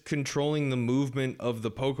we just controlling the movement of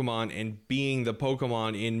the Pokemon and being the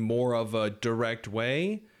Pokemon in more of a direct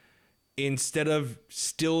way, instead of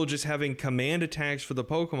still just having command attacks for the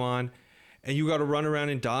Pokemon, and you got to run around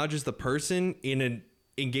and dodge as the person in an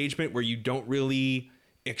engagement where you don't really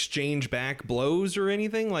exchange back blows or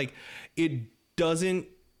anything? Like, it doesn't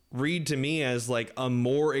read to me as like a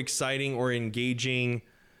more exciting or engaging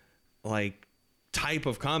like type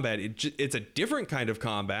of combat. It's a different kind of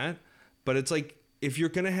combat, but it's like, if you're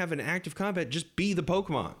gonna have an active combat, just be the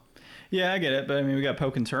Pokemon. Yeah, I get it, but I mean, we got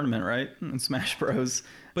Pokken Tournament, right, and Smash Bros.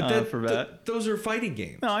 But for that, those are fighting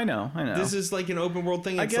games. No, I know. This is like an open world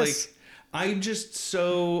thing. It's I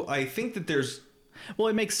think that there's. Well,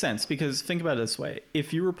 it makes sense, because think about it this way: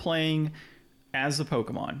 if you were playing as a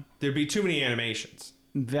Pokemon, there'd be too many animations.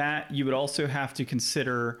 That you would also have to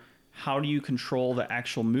consider, how do you control the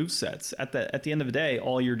actual movesets? At the end of the day,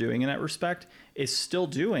 all you're doing in that respect is still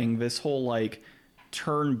doing this whole like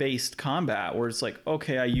turn-based combat where it's like,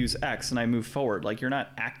 okay, I use X and I move forward. Like, you're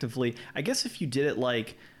not actively, I guess if you did it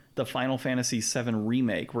like the Final Fantasy VII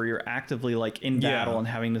remake, where you're actively like in battle and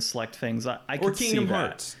having to select things, I could see that. Or Kingdom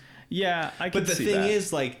Hearts. Yeah, I could see that. But the thing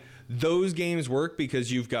is, like, those games work because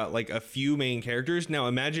you've got like a few main characters. Now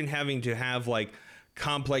imagine having to have like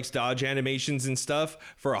complex dodge animations and stuff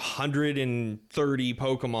for 130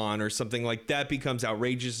 Pokemon or something. Like, that becomes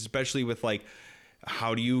outrageous, especially with like,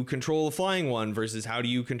 how do you control a flying one versus how do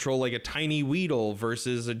you control like a tiny Weedle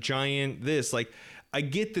versus a giant this? Like, I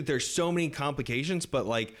get that there's so many complications, but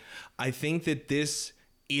like, I think that this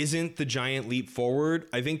isn't the giant leap forward.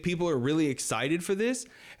 I think people are really excited for this,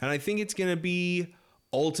 and I think it's going to be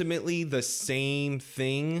ultimately the same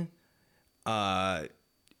thing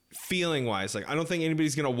feeling wise. Like, I don't think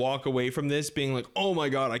anybody's going to walk away from this being like, oh my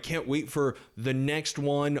God, I can't wait for the next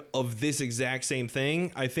one of this exact same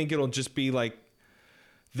thing. I think it'll just be like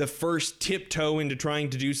the first tiptoe into trying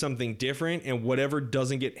to do something different, and whatever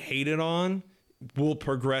doesn't get hated on will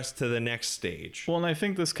progress to the next stage. Well, and I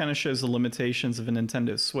think this kind of shows the limitations of a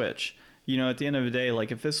Nintendo Switch. You know, at the end of the day,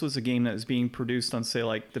 like, if this was a game that was being produced on, say,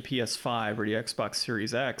 like the PS5 or the Xbox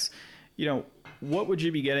Series X, you know, what would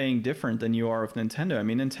you be getting different than you are with Nintendo? I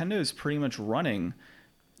mean, Nintendo is pretty much running,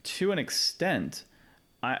 to an extent,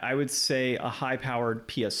 I would say, a high-powered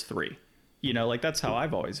PS3. You know, like, that's how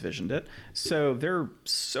I've always visioned it. So they're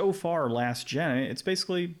so far last gen. It's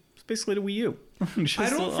basically the Wii U. I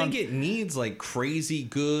don't think it needs like crazy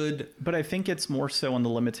good, but I think it's more so on the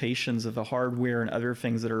limitations of the hardware and other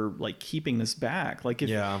things that are like keeping this back. Like,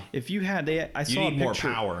 if you had, I saw a picture, more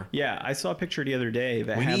power. Yeah, I saw a picture the other day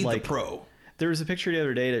that had like the Pro. There was a picture the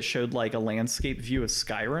other day that showed like a landscape view of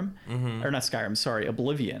Skyrim, or not Skyrim, sorry,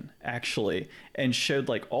 Oblivion, actually, and showed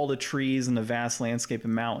like all the trees and the vast landscape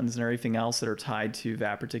and mountains and everything else that are tied to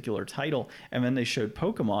that particular title. And then they showed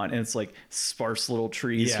Pokemon, and it's like sparse little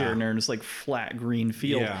trees here and there, and it's like flat green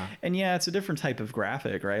field. Yeah. And yeah, it's a different type of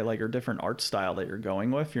graphic, right? Like, or different art style that you're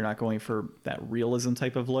going with. You're not going for that realism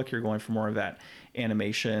type of look. You're going for more of that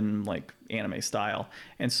animation, like anime style.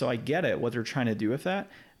 And so I get it, what they're trying to do with that.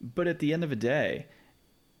 But at the end of the day,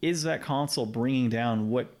 is that console bringing down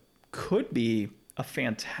what could be a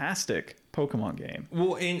fantastic Pokemon game?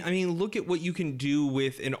 Well, and I mean, look at what you can do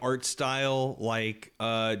with an art style like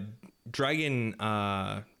Dragon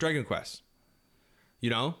Quest. You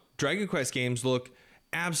know, Dragon Quest games look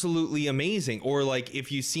absolutely amazing. Or like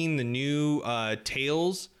if you've seen the new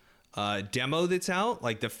Tales demo that's out,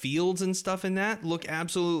 like the fields and stuff in that look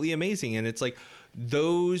absolutely amazing. And it's like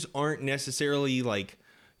those aren't necessarily like,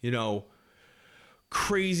 you know,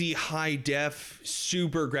 crazy high def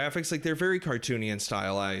super graphics. Like they're very cartoony and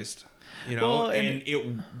stylized, you know. Well,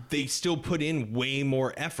 and they still put in way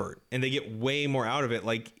more effort and they get way more out of it.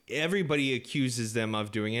 Like everybody accuses them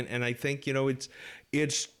of doing it, and I think, you know,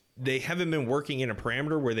 it's they haven't been working in a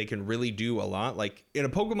parameter where they can really do a lot. Like in a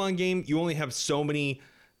Pokemon game, you only have so many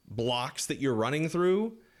blocks that you're running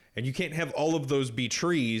through, and you can't have all of those be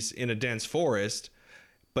trees in a dense forest.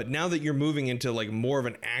 But now that you're moving into like more of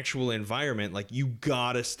an actual environment, like you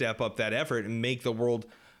gotta step up that effort and make the world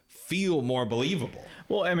feel more believable.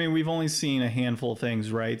 Well, I mean, we've only seen a handful of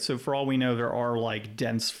things, right? So for all we know, there are like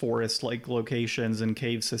dense forest like locations and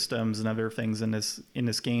cave systems and other things in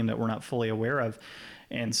this game that we're not fully aware of.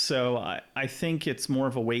 And so I think it's more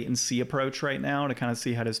of a wait and see approach right now to kind of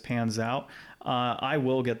see how this pans out. I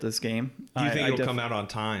will get this game. Do you think it'll come out on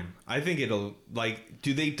time? I think it'll, like,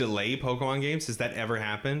 do they delay Pokemon games? Has that ever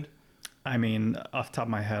happened? I mean, off the top of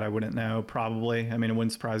my head, I wouldn't know, probably. I mean, it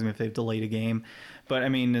wouldn't surprise me if they've delayed a game. But, I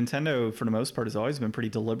mean, Nintendo, for the most part, has always been pretty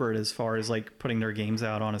deliberate as far as, like, putting their games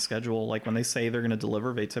out on a schedule. Like, when they say they're going to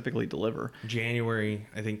deliver, they typically deliver. January,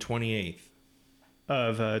 I think, 28th.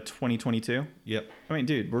 Of 2022? Yep. I mean,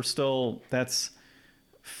 dude, that's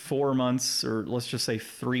 4 months, or let's just say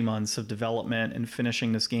 3 months of development and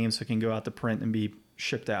finishing this game so it can go out to print and be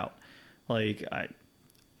shipped out. Like,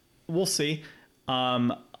 we'll see.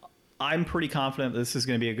 I'm pretty confident this is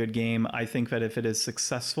going to be a good game. I think that if it is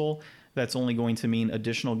successful, that's only going to mean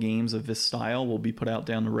additional games of this style will be put out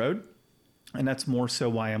down the road. And that's more so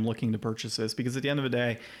why I'm looking to purchase this, because at the end of the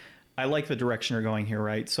day, I like the direction you're going here,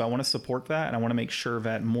 right? So I want to support that, and I want to make sure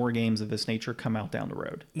that more games of this nature come out down the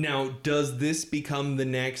road. Now, does this become the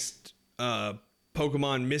next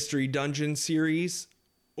Pokemon Mystery Dungeon series,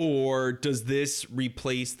 or does this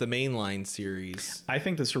replace the mainline series? I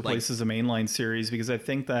think this replaces the mainline series, because I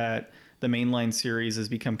think that the mainline series has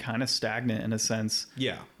become kind of stagnant in a sense.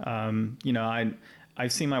 Yeah. You know,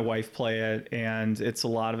 I've seen my wife play it, and it's a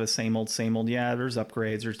lot of the same old, same old. Yeah, there's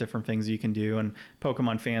upgrades, there's different things you can do, and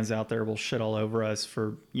Pokemon fans out there will shit all over us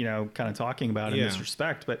for, you know, kind of talking about it in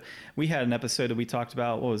disrespect. But we had an episode that we talked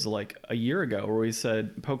about, what was it, like a year ago, where we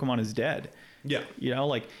said Pokemon is dead. Yeah. You know,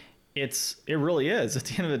 like it really is at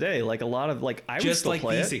the end of the day. Like a lot of, like, I would still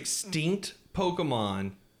play it. Just like these extinct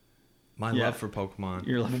Pokemon. My love for Pokemon.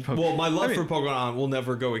 Your love for Pokemon. Well, my love for Pokemon will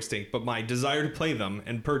never go extinct, but my desire to play them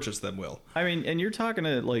and purchase them will. I mean, and you're talking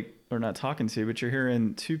to, like, or not talking to, but you're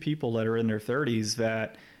hearing two people that are in their 30s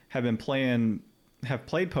that have played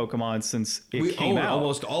Pokemon since it came out.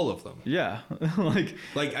 Almost all of them. Yeah. like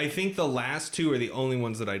I think the last two are the only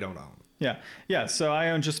ones that I don't own. Yeah. So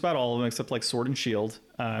I own just about all of them except like Sword and Shield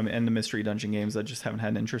and the Mystery Dungeon games. I just haven't had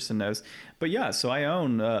an interest in those. But yeah, so I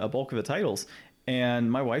own a bulk of the titles.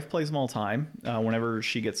 And my wife plays them all the time whenever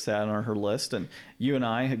she gets that on her list. And you and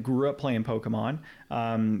I grew up playing Pokemon.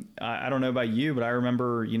 I don't know about you, but I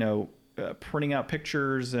remember, you know, printing out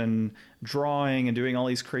pictures and drawing and doing all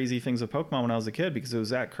these crazy things with Pokemon when I was a kid because it was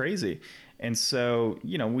that crazy. And so,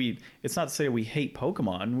 you know, it's not to say we hate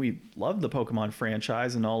Pokemon. We love the Pokemon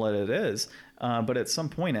franchise and all that it is. But at some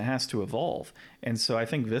point it has to evolve. And so I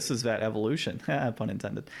think this is that evolution, pun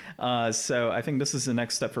intended. So I think this is the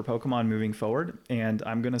next step for Pokemon moving forward. And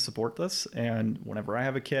I'm going to support this. And whenever I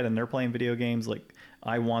have a kid and they're playing video games, like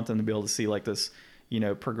I want them to be able to see like this, you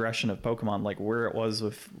know, progression of Pokemon, like where it was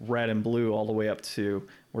with Red and Blue all the way up to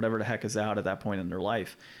whatever the heck is out at that point in their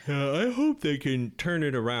life. I hope they can turn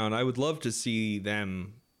it around. I would love to see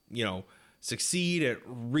them, you know, succeed at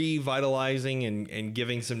revitalizing and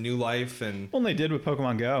giving some new life. And well, they did with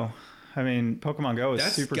Pokemon Go. I mean, Pokemon Go is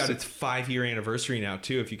super. That's got its 5-year anniversary now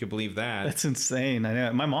too, if you could believe that. That's insane. I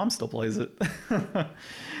know. My mom still plays it.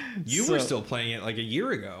 You were still playing it like a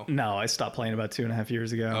year ago. No, I stopped playing about 2.5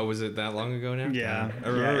 years ago. Oh, was it that long ago now? Yeah. I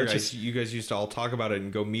remember you guys used to all talk about it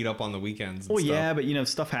and go meet up on the weekends. And stuff. Yeah, but you know,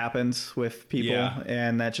 stuff happens with people,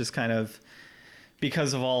 and that just kind of,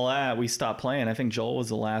 because of all that, we stopped playing. I think Joel was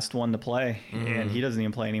the last one to play, and he doesn't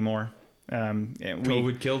even play anymore.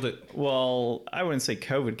 COVID killed it. Well, I wouldn't say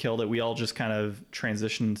COVID killed it. We all just kind of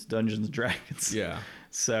transitioned to Dungeons and Dragons. Yeah.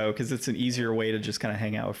 So, because it's an easier way to just kind of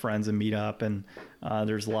hang out with friends and meet up, and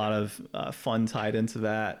there's a lot of fun tied into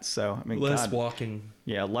that. So, I mean, less walking.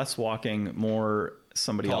 Yeah, less walking, more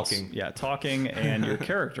somebody talking. else. Yeah, talking and your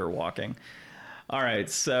character walking. All right,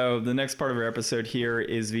 so the next part of our episode here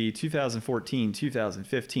is the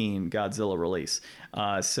 2014-2015 Godzilla release.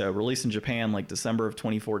 So released in Japan like December of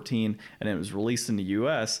 2014, and it was released in the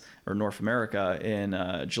US or North America in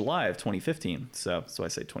July of 2015. So I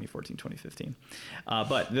say 2014-2015.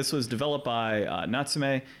 But this was developed by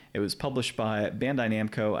Natsume. It was published by Bandai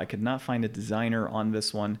Namco. I could not find a designer on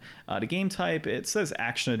this one. The game type, it says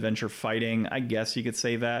action adventure fighting. I guess you could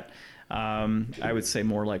say that. I would say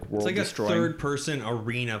more like world destroying. It's like a third-person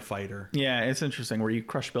arena fighter. Yeah, it's interesting where you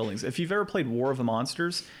crush buildings. If you've ever played War of the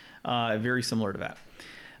Monsters, very similar to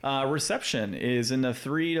that. Reception is in the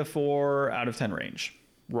 3 to 4 out of 10 range,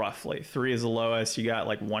 roughly. 3 is the lowest. You got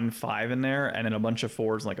like 1.5 in there, and then a bunch of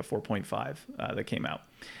 4s, like a 4.5 that came out.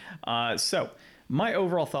 So my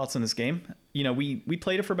overall thoughts on this game, you know, we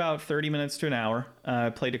played it for about 30 minutes to an hour,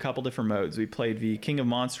 played a couple different modes. We played the King of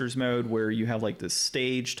Monsters mode where you have like this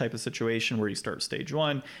stage type of situation where you start stage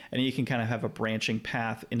 1 and you can kind of have a branching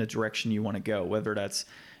path in a direction you want to go, whether that's,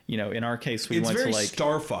 you know, in our case, we went to like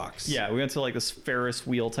Star Fox. Yeah, we went to like this Ferris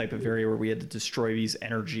wheel type of area where we had to destroy these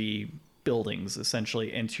energy buildings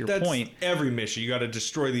essentially. And to your point, every mission, you got to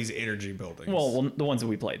destroy these energy buildings. Well, the ones that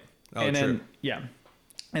we played. Oh, and true. Then, yeah.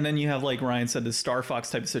 And then you have, like Ryan said, the Star Fox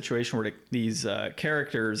type of situation where these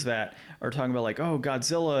characters that are talking about like, oh,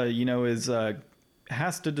 Godzilla, you know,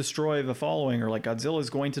 has to destroy the following, or like Godzilla is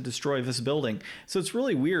going to destroy this building. So it's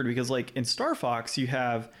really weird because like in Star Fox, you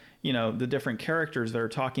have, you know, the different characters that are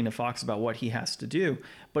talking to Fox about what he has to do.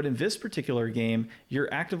 But in this particular game, you're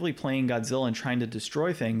actively playing Godzilla and trying to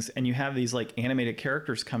destroy things. And you have these like animated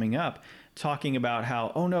characters coming up talking about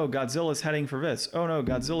how, oh no, Godzilla's heading for this. Oh no,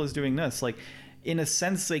 Godzilla's doing this. Like, in a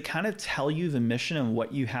sense, they kind of tell you the mission and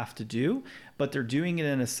what you have to do, but they're doing it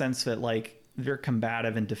in a sense that like they're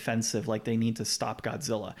combative and defensive, like they need to stop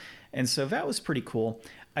Godzilla. And so that was pretty cool.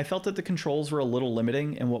 I felt that the controls were a little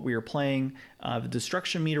limiting in what we were playing. The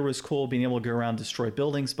destruction meter was cool, being able to go around, destroy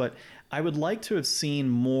buildings, but I would like to have seen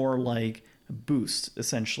more like boost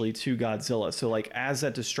essentially to Godzilla. So like as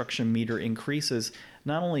that destruction meter increases,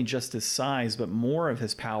 not only just his size, but more of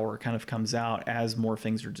his power kind of comes out as more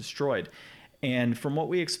things are destroyed. And from what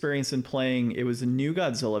we experienced in playing, it was a new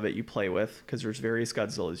Godzilla that you play with, because there's various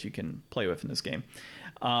Godzillas you can play with in this game.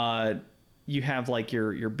 You have like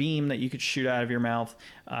your beam that you could shoot out of your mouth.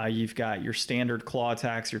 You've got your standard claw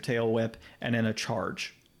attacks, your tail whip, and then a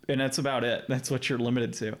charge. And that's about it. That's what you're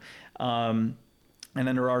limited to. And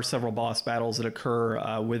then there are several boss battles that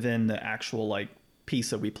occur within the actual like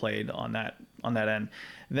piece that we played on that end.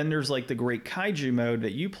 Then there's like the Great Kaiju mode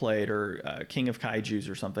that you played, or King of Kaijus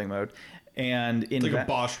or something mode. And in it's like a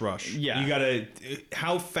boss rush. Yeah. You gotta,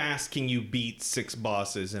 how fast can you beat 6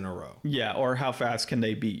 bosses in a row? Yeah, or how fast can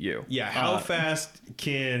they beat you? Yeah, how fast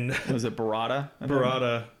can... Was it Barada?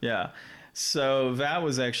 Barada. Yeah. So that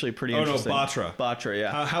was actually pretty interesting. Oh, no, Batra. Batra,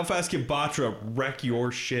 yeah. How fast can Batra wreck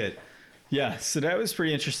your shit? Yeah, so that was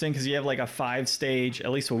pretty interesting because you have like a 5-stage,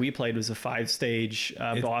 at least what we played was a 5-stage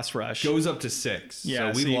boss rush. Goes up to 6,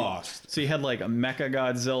 yeah, so we lost. So you had like a Mecha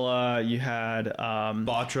Godzilla, you had...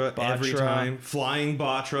 Batra every time. Flying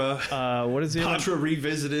Batra. What is the Batra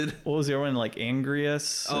Revisited. What was the other one? Like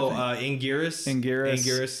Anguirus? Oh, Anguirus.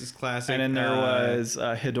 Anguirus is classic. And then there was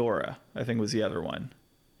Hedorah, I think was the other one.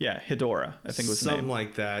 Yeah, Hedorah, I think was the name. Something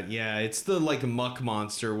like that. Yeah, it's the like muck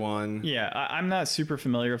monster one. Yeah, I'm not super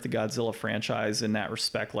familiar with the Godzilla franchise in that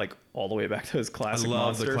respect, like all the way back to his classic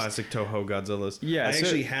monsters. I love the classic Toho Godzillas. Yeah, I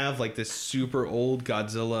actually have like this super old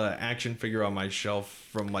Godzilla action figure on my shelf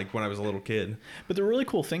from like when I was a little kid. But the really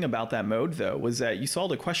cool thing about that mode, though, was that you saw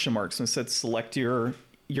the question marks and it said select your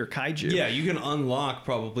kaiju. Yeah, you can unlock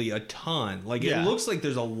probably a ton. Like it looks like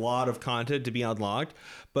there's a lot of content to be unlocked,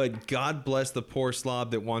 but God bless the poor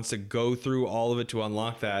slob that wants to go through all of it to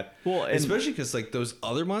unlock that. Well, especially because like those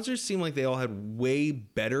other monsters seem like they all had way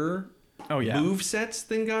better move sets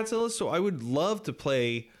than Godzilla. So I would love to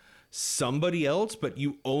play somebody else, but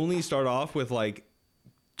you only start off with like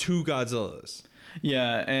 2 Godzillas.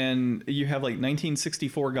 Yeah, and you have like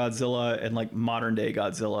 1964 Godzilla and like modern day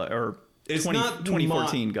Godzilla, or it's not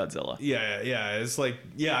 2014 Godzilla. Yeah. It's like,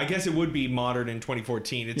 I guess it would be modern in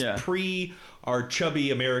 2014. It's pre our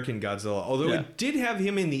chubby American Godzilla. Although it did have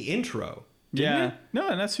him in the intro. Didn't it? No,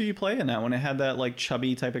 and that's who you play in that one. It had that like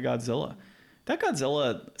chubby type of Godzilla. That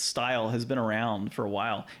Godzilla style has been around for a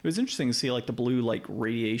while. It was interesting to see like the blue like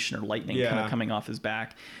radiation or lightning kind of coming off his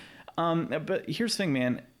back. But here's the thing,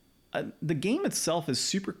 man. The game itself is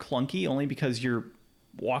super clunky only because you're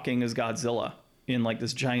walking as Godzilla in like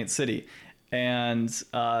this giant city, and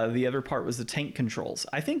the other part was the tank controls.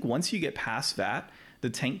 I think once you get past that, the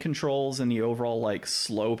tank controls and the overall like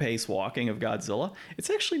slow pace walking of Godzilla, it's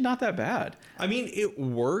actually not that bad. I mean, it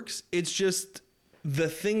works. It's just the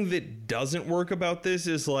thing that doesn't work about this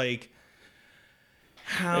is like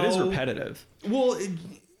how it is repetitive. Well,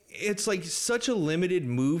 it's like such a limited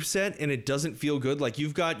move set, and it doesn't feel good. Like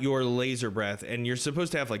you've got your laser breath, and you're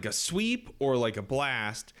supposed to have like a sweep or like a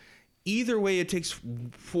blast. Either way, it takes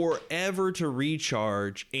forever to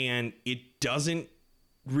recharge, and it doesn't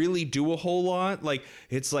really do a whole lot. Like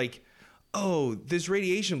it's like, oh, this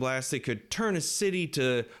radiation blast that could turn a city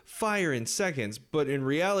to fire in seconds, but in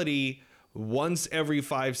reality, once every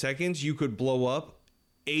 5 seconds, you could blow up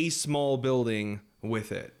a small building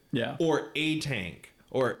with it. Yeah. Or a tank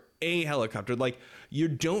or a helicopter. Like you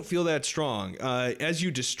don't feel that strong. As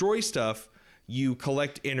you destroy stuff, you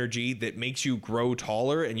collect energy that makes you grow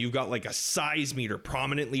taller, and you've got like a size meter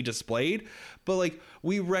prominently displayed. But like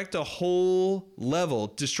we wrecked a whole level,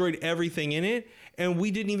 destroyed everything in it, and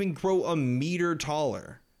we didn't even grow a meter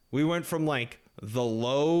taller. We went from like the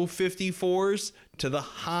low 54s to the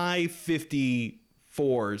high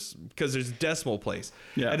 54s because there's a decimal place.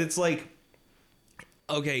 Yeah. And it's like,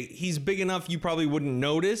 okay, he's big enough you probably wouldn't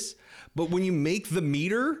notice, but when you make the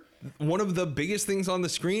meter one of the biggest things on the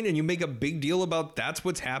screen and you make a big deal about that's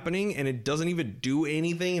what's happening, and it doesn't even do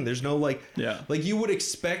anything, and there's no like you would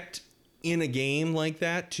expect in a game like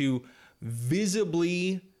that to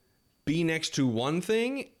visibly be next to one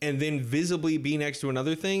thing and then visibly be next to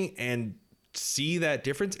another thing and see that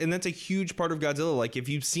difference. And that's a huge part of Godzilla. Like if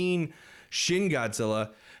you've seen Shin Godzilla,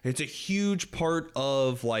 it's a huge part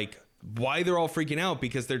of like why they're all freaking out,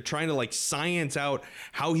 because they're trying to like science out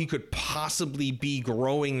how he could possibly be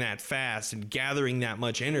growing that fast and gathering that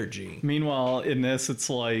much energy. Meanwhile, in this, it's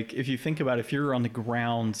like if you think about it, if you're on the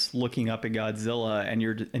ground looking up at Godzilla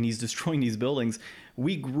and he's destroying these buildings,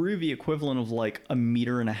 we grew the equivalent of like 1.5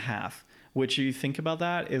 meters, which you think about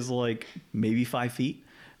that is like maybe 5 feet.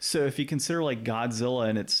 So if you consider like Godzilla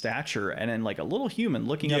and its stature, and then like a little human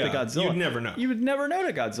looking up at Godzilla, you'd never know. You would never know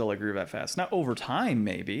that Godzilla grew that fast. Now over time,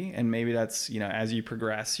 maybe, and maybe that's, you know, as you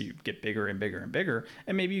progress, you get bigger and bigger and bigger,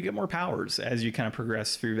 and maybe you get more powers as you kind of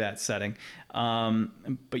progress through that setting.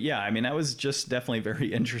 But yeah, I mean, that was just definitely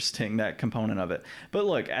very interesting, that component of it. But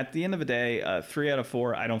look, at the end of the day, 3 out of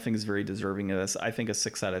 4, I don't think is very deserving of this. I think a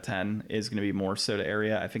 6 out of 10 is going to be more so to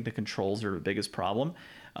area. I think the controls are the biggest problem.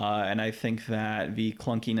 And I think that the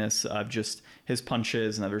clunkiness of just his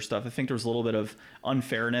punches and other stuff, I think there was a little bit of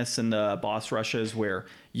unfairness in the boss rushes where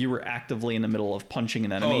you were actively in the middle of punching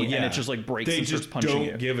an enemy and it just like breaks and starts punching you. They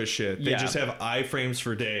just don't give a shit. They just have iframes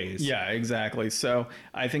for days. Yeah, exactly. So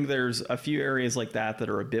I think there's a few areas like that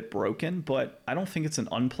are a bit broken, but I don't think it's an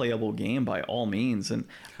unplayable game by all means. And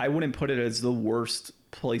I wouldn't put it as the worst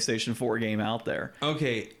PlayStation 4 game out there.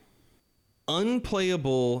 Okay.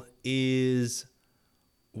 Unplayable is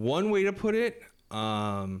one way to put it.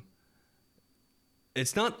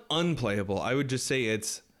 It's not unplayable. I would just say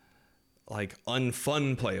it's like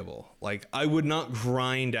unfun playable. Like I would not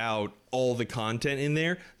grind out all the content in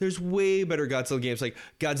there. There's way better Godzilla games, like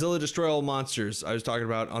Godzilla Destroy All Monsters I was talking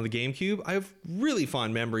about on the GameCube. I have really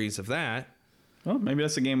fond memories of that. Well, maybe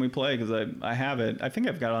that's a game we play, because I have it. I think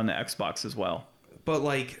I've got it on the Xbox as well. But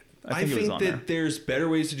like I think that there's better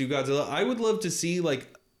ways to do Godzilla. I would love to see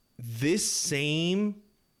like this same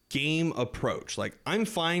game approach. Like I'm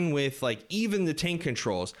fine with like even the tank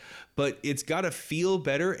controls, but it's got to feel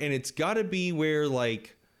better, and it's got to be where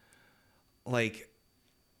like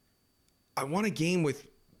I want a game with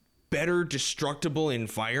better destructible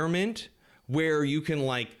environment where you can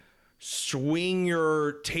like swing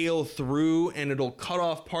your tail through and it'll cut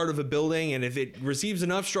off part of a building, and if it receives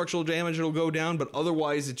enough structural damage it'll go down, but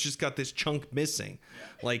otherwise it's just got this chunk missing.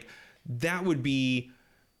 Like that would be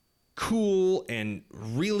cool and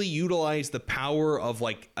really utilize the power of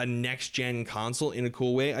like a next gen console in a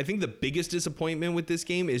cool way. I think the biggest disappointment with this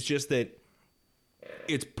game is just that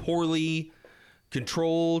it's poorly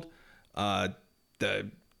controlled. The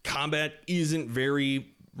combat isn't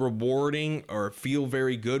very rewarding or feel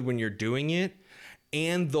very good when you're doing it,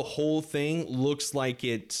 and the whole thing looks like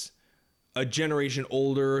it's a generation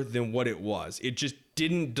older than what it was. It just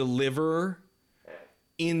didn't deliver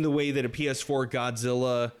in the way that a PS4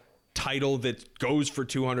 Godzilla title that goes for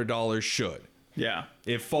 $200 should. Yeah,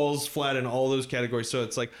 it falls flat in all those categories. So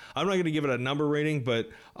it's like, I'm not going to give it a number rating, but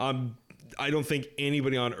I don't think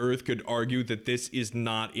anybody on earth could argue that this is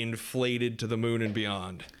not inflated to the moon and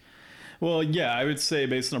beyond. Well, yeah, I would say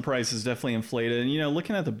based on the price is definitely inflated. And,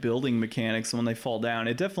 looking at the building mechanics and when they fall down,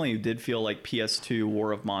 it definitely did feel like PS2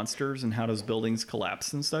 War of Monsters and how those buildings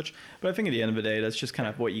collapse and such. But I think at the end of the day, that's just kind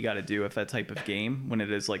of what you got to do with that type of game when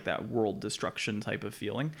it is like that world destruction type of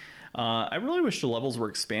feeling. I really wish the levels were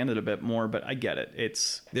expanded a bit more, but I get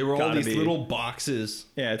it. They were all these little boxes.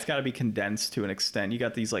 Yeah, it's got to be condensed to an extent. You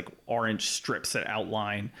got these like orange strips that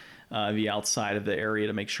outline the outside of the area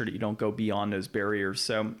to make sure that you don't go beyond those barriers.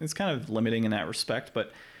 So it's kind of limiting in that respect,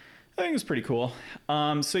 but I think it's pretty cool.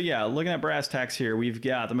 So yeah, looking at brass tacks here, we've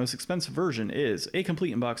got the most expensive version is a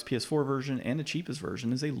complete in-box PS4 version, and the cheapest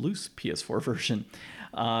version is a loose PS4 version.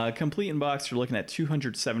 Complete in-box, you're looking at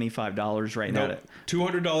 $275 right now.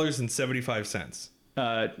 $200.75.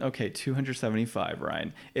 Okay, $275,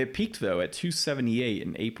 Ryan. It peaked though at $278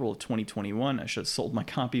 in April of 2021. I should have sold my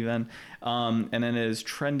copy then. And then it is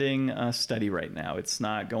trending steady right now. It's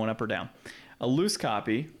not going up or down. A loose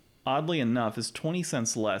copy, oddly enough, is 20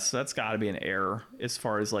 cents less. So that's got to be an error as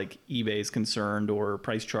far as like eBay is concerned or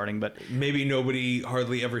price charting. But maybe nobody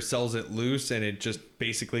hardly ever sells it loose, and it just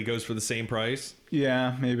basically goes for the same price.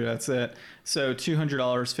 Yeah, maybe that's it. So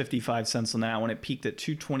 $200.55 on that one. It peaked at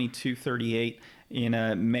 $222.38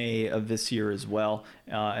 in May of this year as well,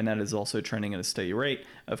 and that is also trending at a steady rate.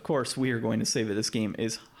 Of course, we are going to say that this game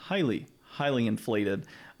is highly inflated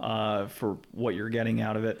for what you're getting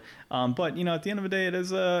out of it. But at the end of the day, it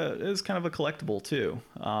is kind of a collectible too.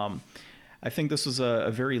 I think this was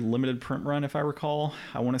a very limited print run, if I recall.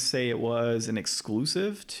 I want to say it was an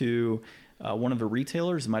exclusive to one of the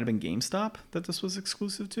retailers. It might have been GameStop that this was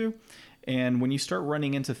exclusive to. And when you start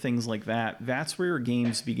running into things like that, that's where your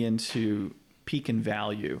games begin to peak in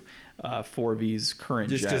value for these current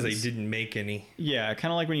just because gens. they didn't make any. Yeah,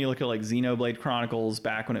 kind of like when you look at like Xenoblade Chronicles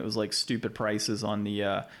back when it was like stupid prices on the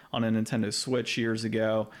on a Nintendo Switch years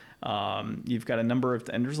ago. You've got a number of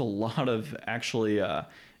and there's a lot of actually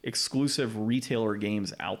exclusive retailer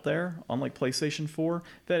games out there on like PlayStation 4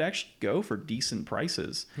 that actually go for decent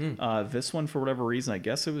prices. This one, for whatever reason, I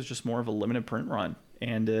guess it was just more of a limited print run,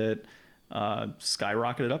 and it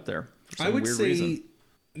skyrocketed up there for some I would weird say reason.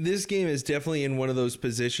 This game is definitely in one of those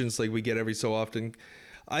positions like we get every so often.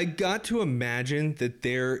 I got to imagine that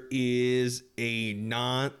there is a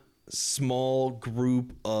not small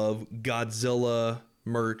group of Godzilla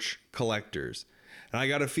merch collectors. And I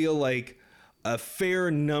got to feel like a fair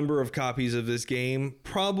number of copies of this game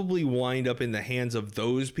probably wind up in the hands of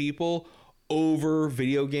those people over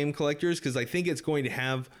video game collectors, because I think it's going to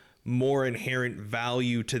have more inherent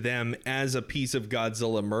value to them as a piece of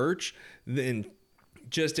Godzilla merch than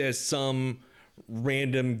just as some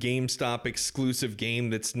random GameStop exclusive game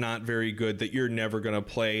that's not very good that you're never going to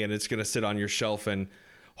play, and it's going to sit on your shelf and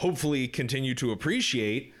hopefully continue to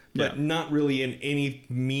appreciate, but not really in any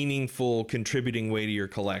meaningful contributing way to your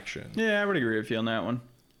collection. Yeah, I would agree with you on that one.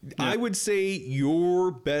 I would say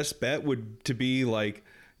your best bet would to be like,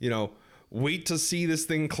 wait to see this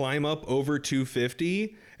thing climb up over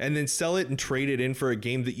 250 and then sell it and trade it in for a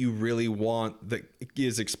game that you really want that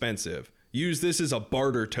is expensive. Use this as a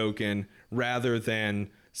barter token rather than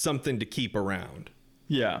something to keep around.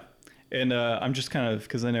 Yeah. And I'm just kind of,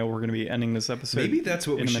 because I know we're going to be ending this episode. Maybe that's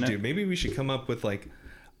what we should do. Maybe we should come up with like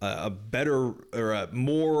a better or a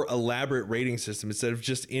more elaborate rating system instead of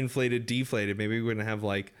just inflated, deflated. Maybe we're going to have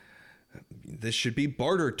like, this should be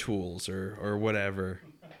barter tools or whatever.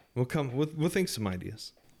 We'll think some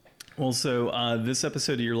ideas. Well, so this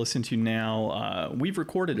episode that you're listening to now, we've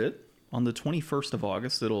recorded it on the 21st of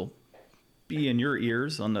August. It'll be in your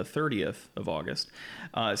ears on the 30th of August.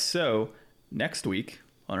 So next week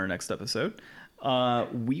on our next episode,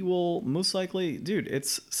 we will most likely,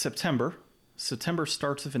 it's September. September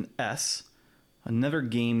starts with an S. Another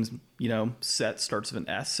game's, set starts with an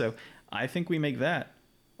S. So I think we make that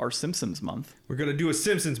our Simpsons month. We're going to do a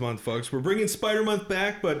Simpsons month, folks. We're bringing Spider Month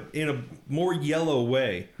back, but in a more yellow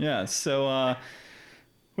way. Yeah. So,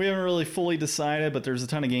 we haven't really fully decided, but there's a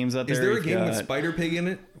ton of games out there. Is there a game with Spider Pig in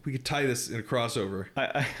it? We could tie this in a crossover.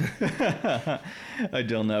 I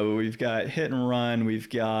don't know. We've got Hit and Run. We've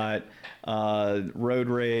got Road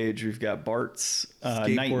Rage. We've got Bart's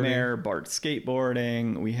Nightmare. Bart's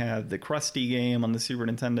Skateboarding. We have the Krusty game on the Super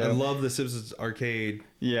Nintendo. I love the Simpsons arcade.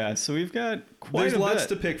 Yeah, so we've got quite There's a lots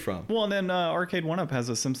bit to pick from. Well, and then Arcade 1-Up has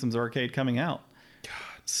a Simpsons arcade coming out.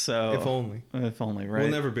 So if only, right? We'll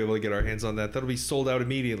never be able to get our hands on that. That'll be sold out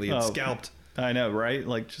immediately and scalped. I know, right?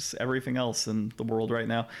 Like just everything else in the world right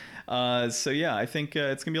now. So yeah, I think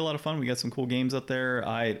it's gonna be a lot of fun. We got some cool games out there.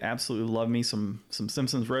 I absolutely love me some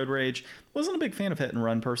Simpsons Road Rage. Wasn't a big fan of Hit and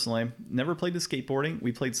Run personally. Never played the skateboarding.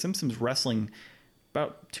 We played Simpsons Wrestling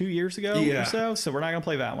about 2 years ago or so. So we're not going to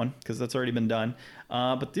play that one because that's already been done.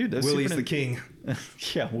 But dude, Willie's the king.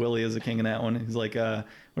 Yeah, Willie is the king in that one. He's like, what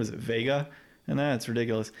is it, Vega? And that's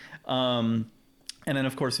ridiculous. And then,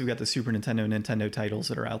 of course, we've got the Super Nintendo and Nintendo titles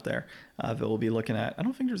that are out there that we'll be looking at. I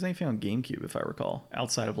don't think there's anything on GameCube, if I recall,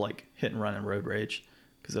 outside of like Hit and Run and Road Rage,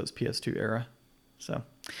 because that was PS2 era. So,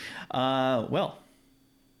 well,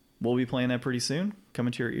 we'll be playing that pretty soon,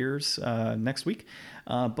 coming to your ears next week.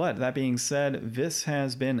 But that being said, this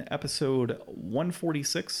has been episode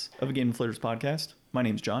 146 of a Game Deflators podcast. My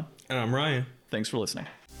name's John. And I'm Ryan. Thanks for listening.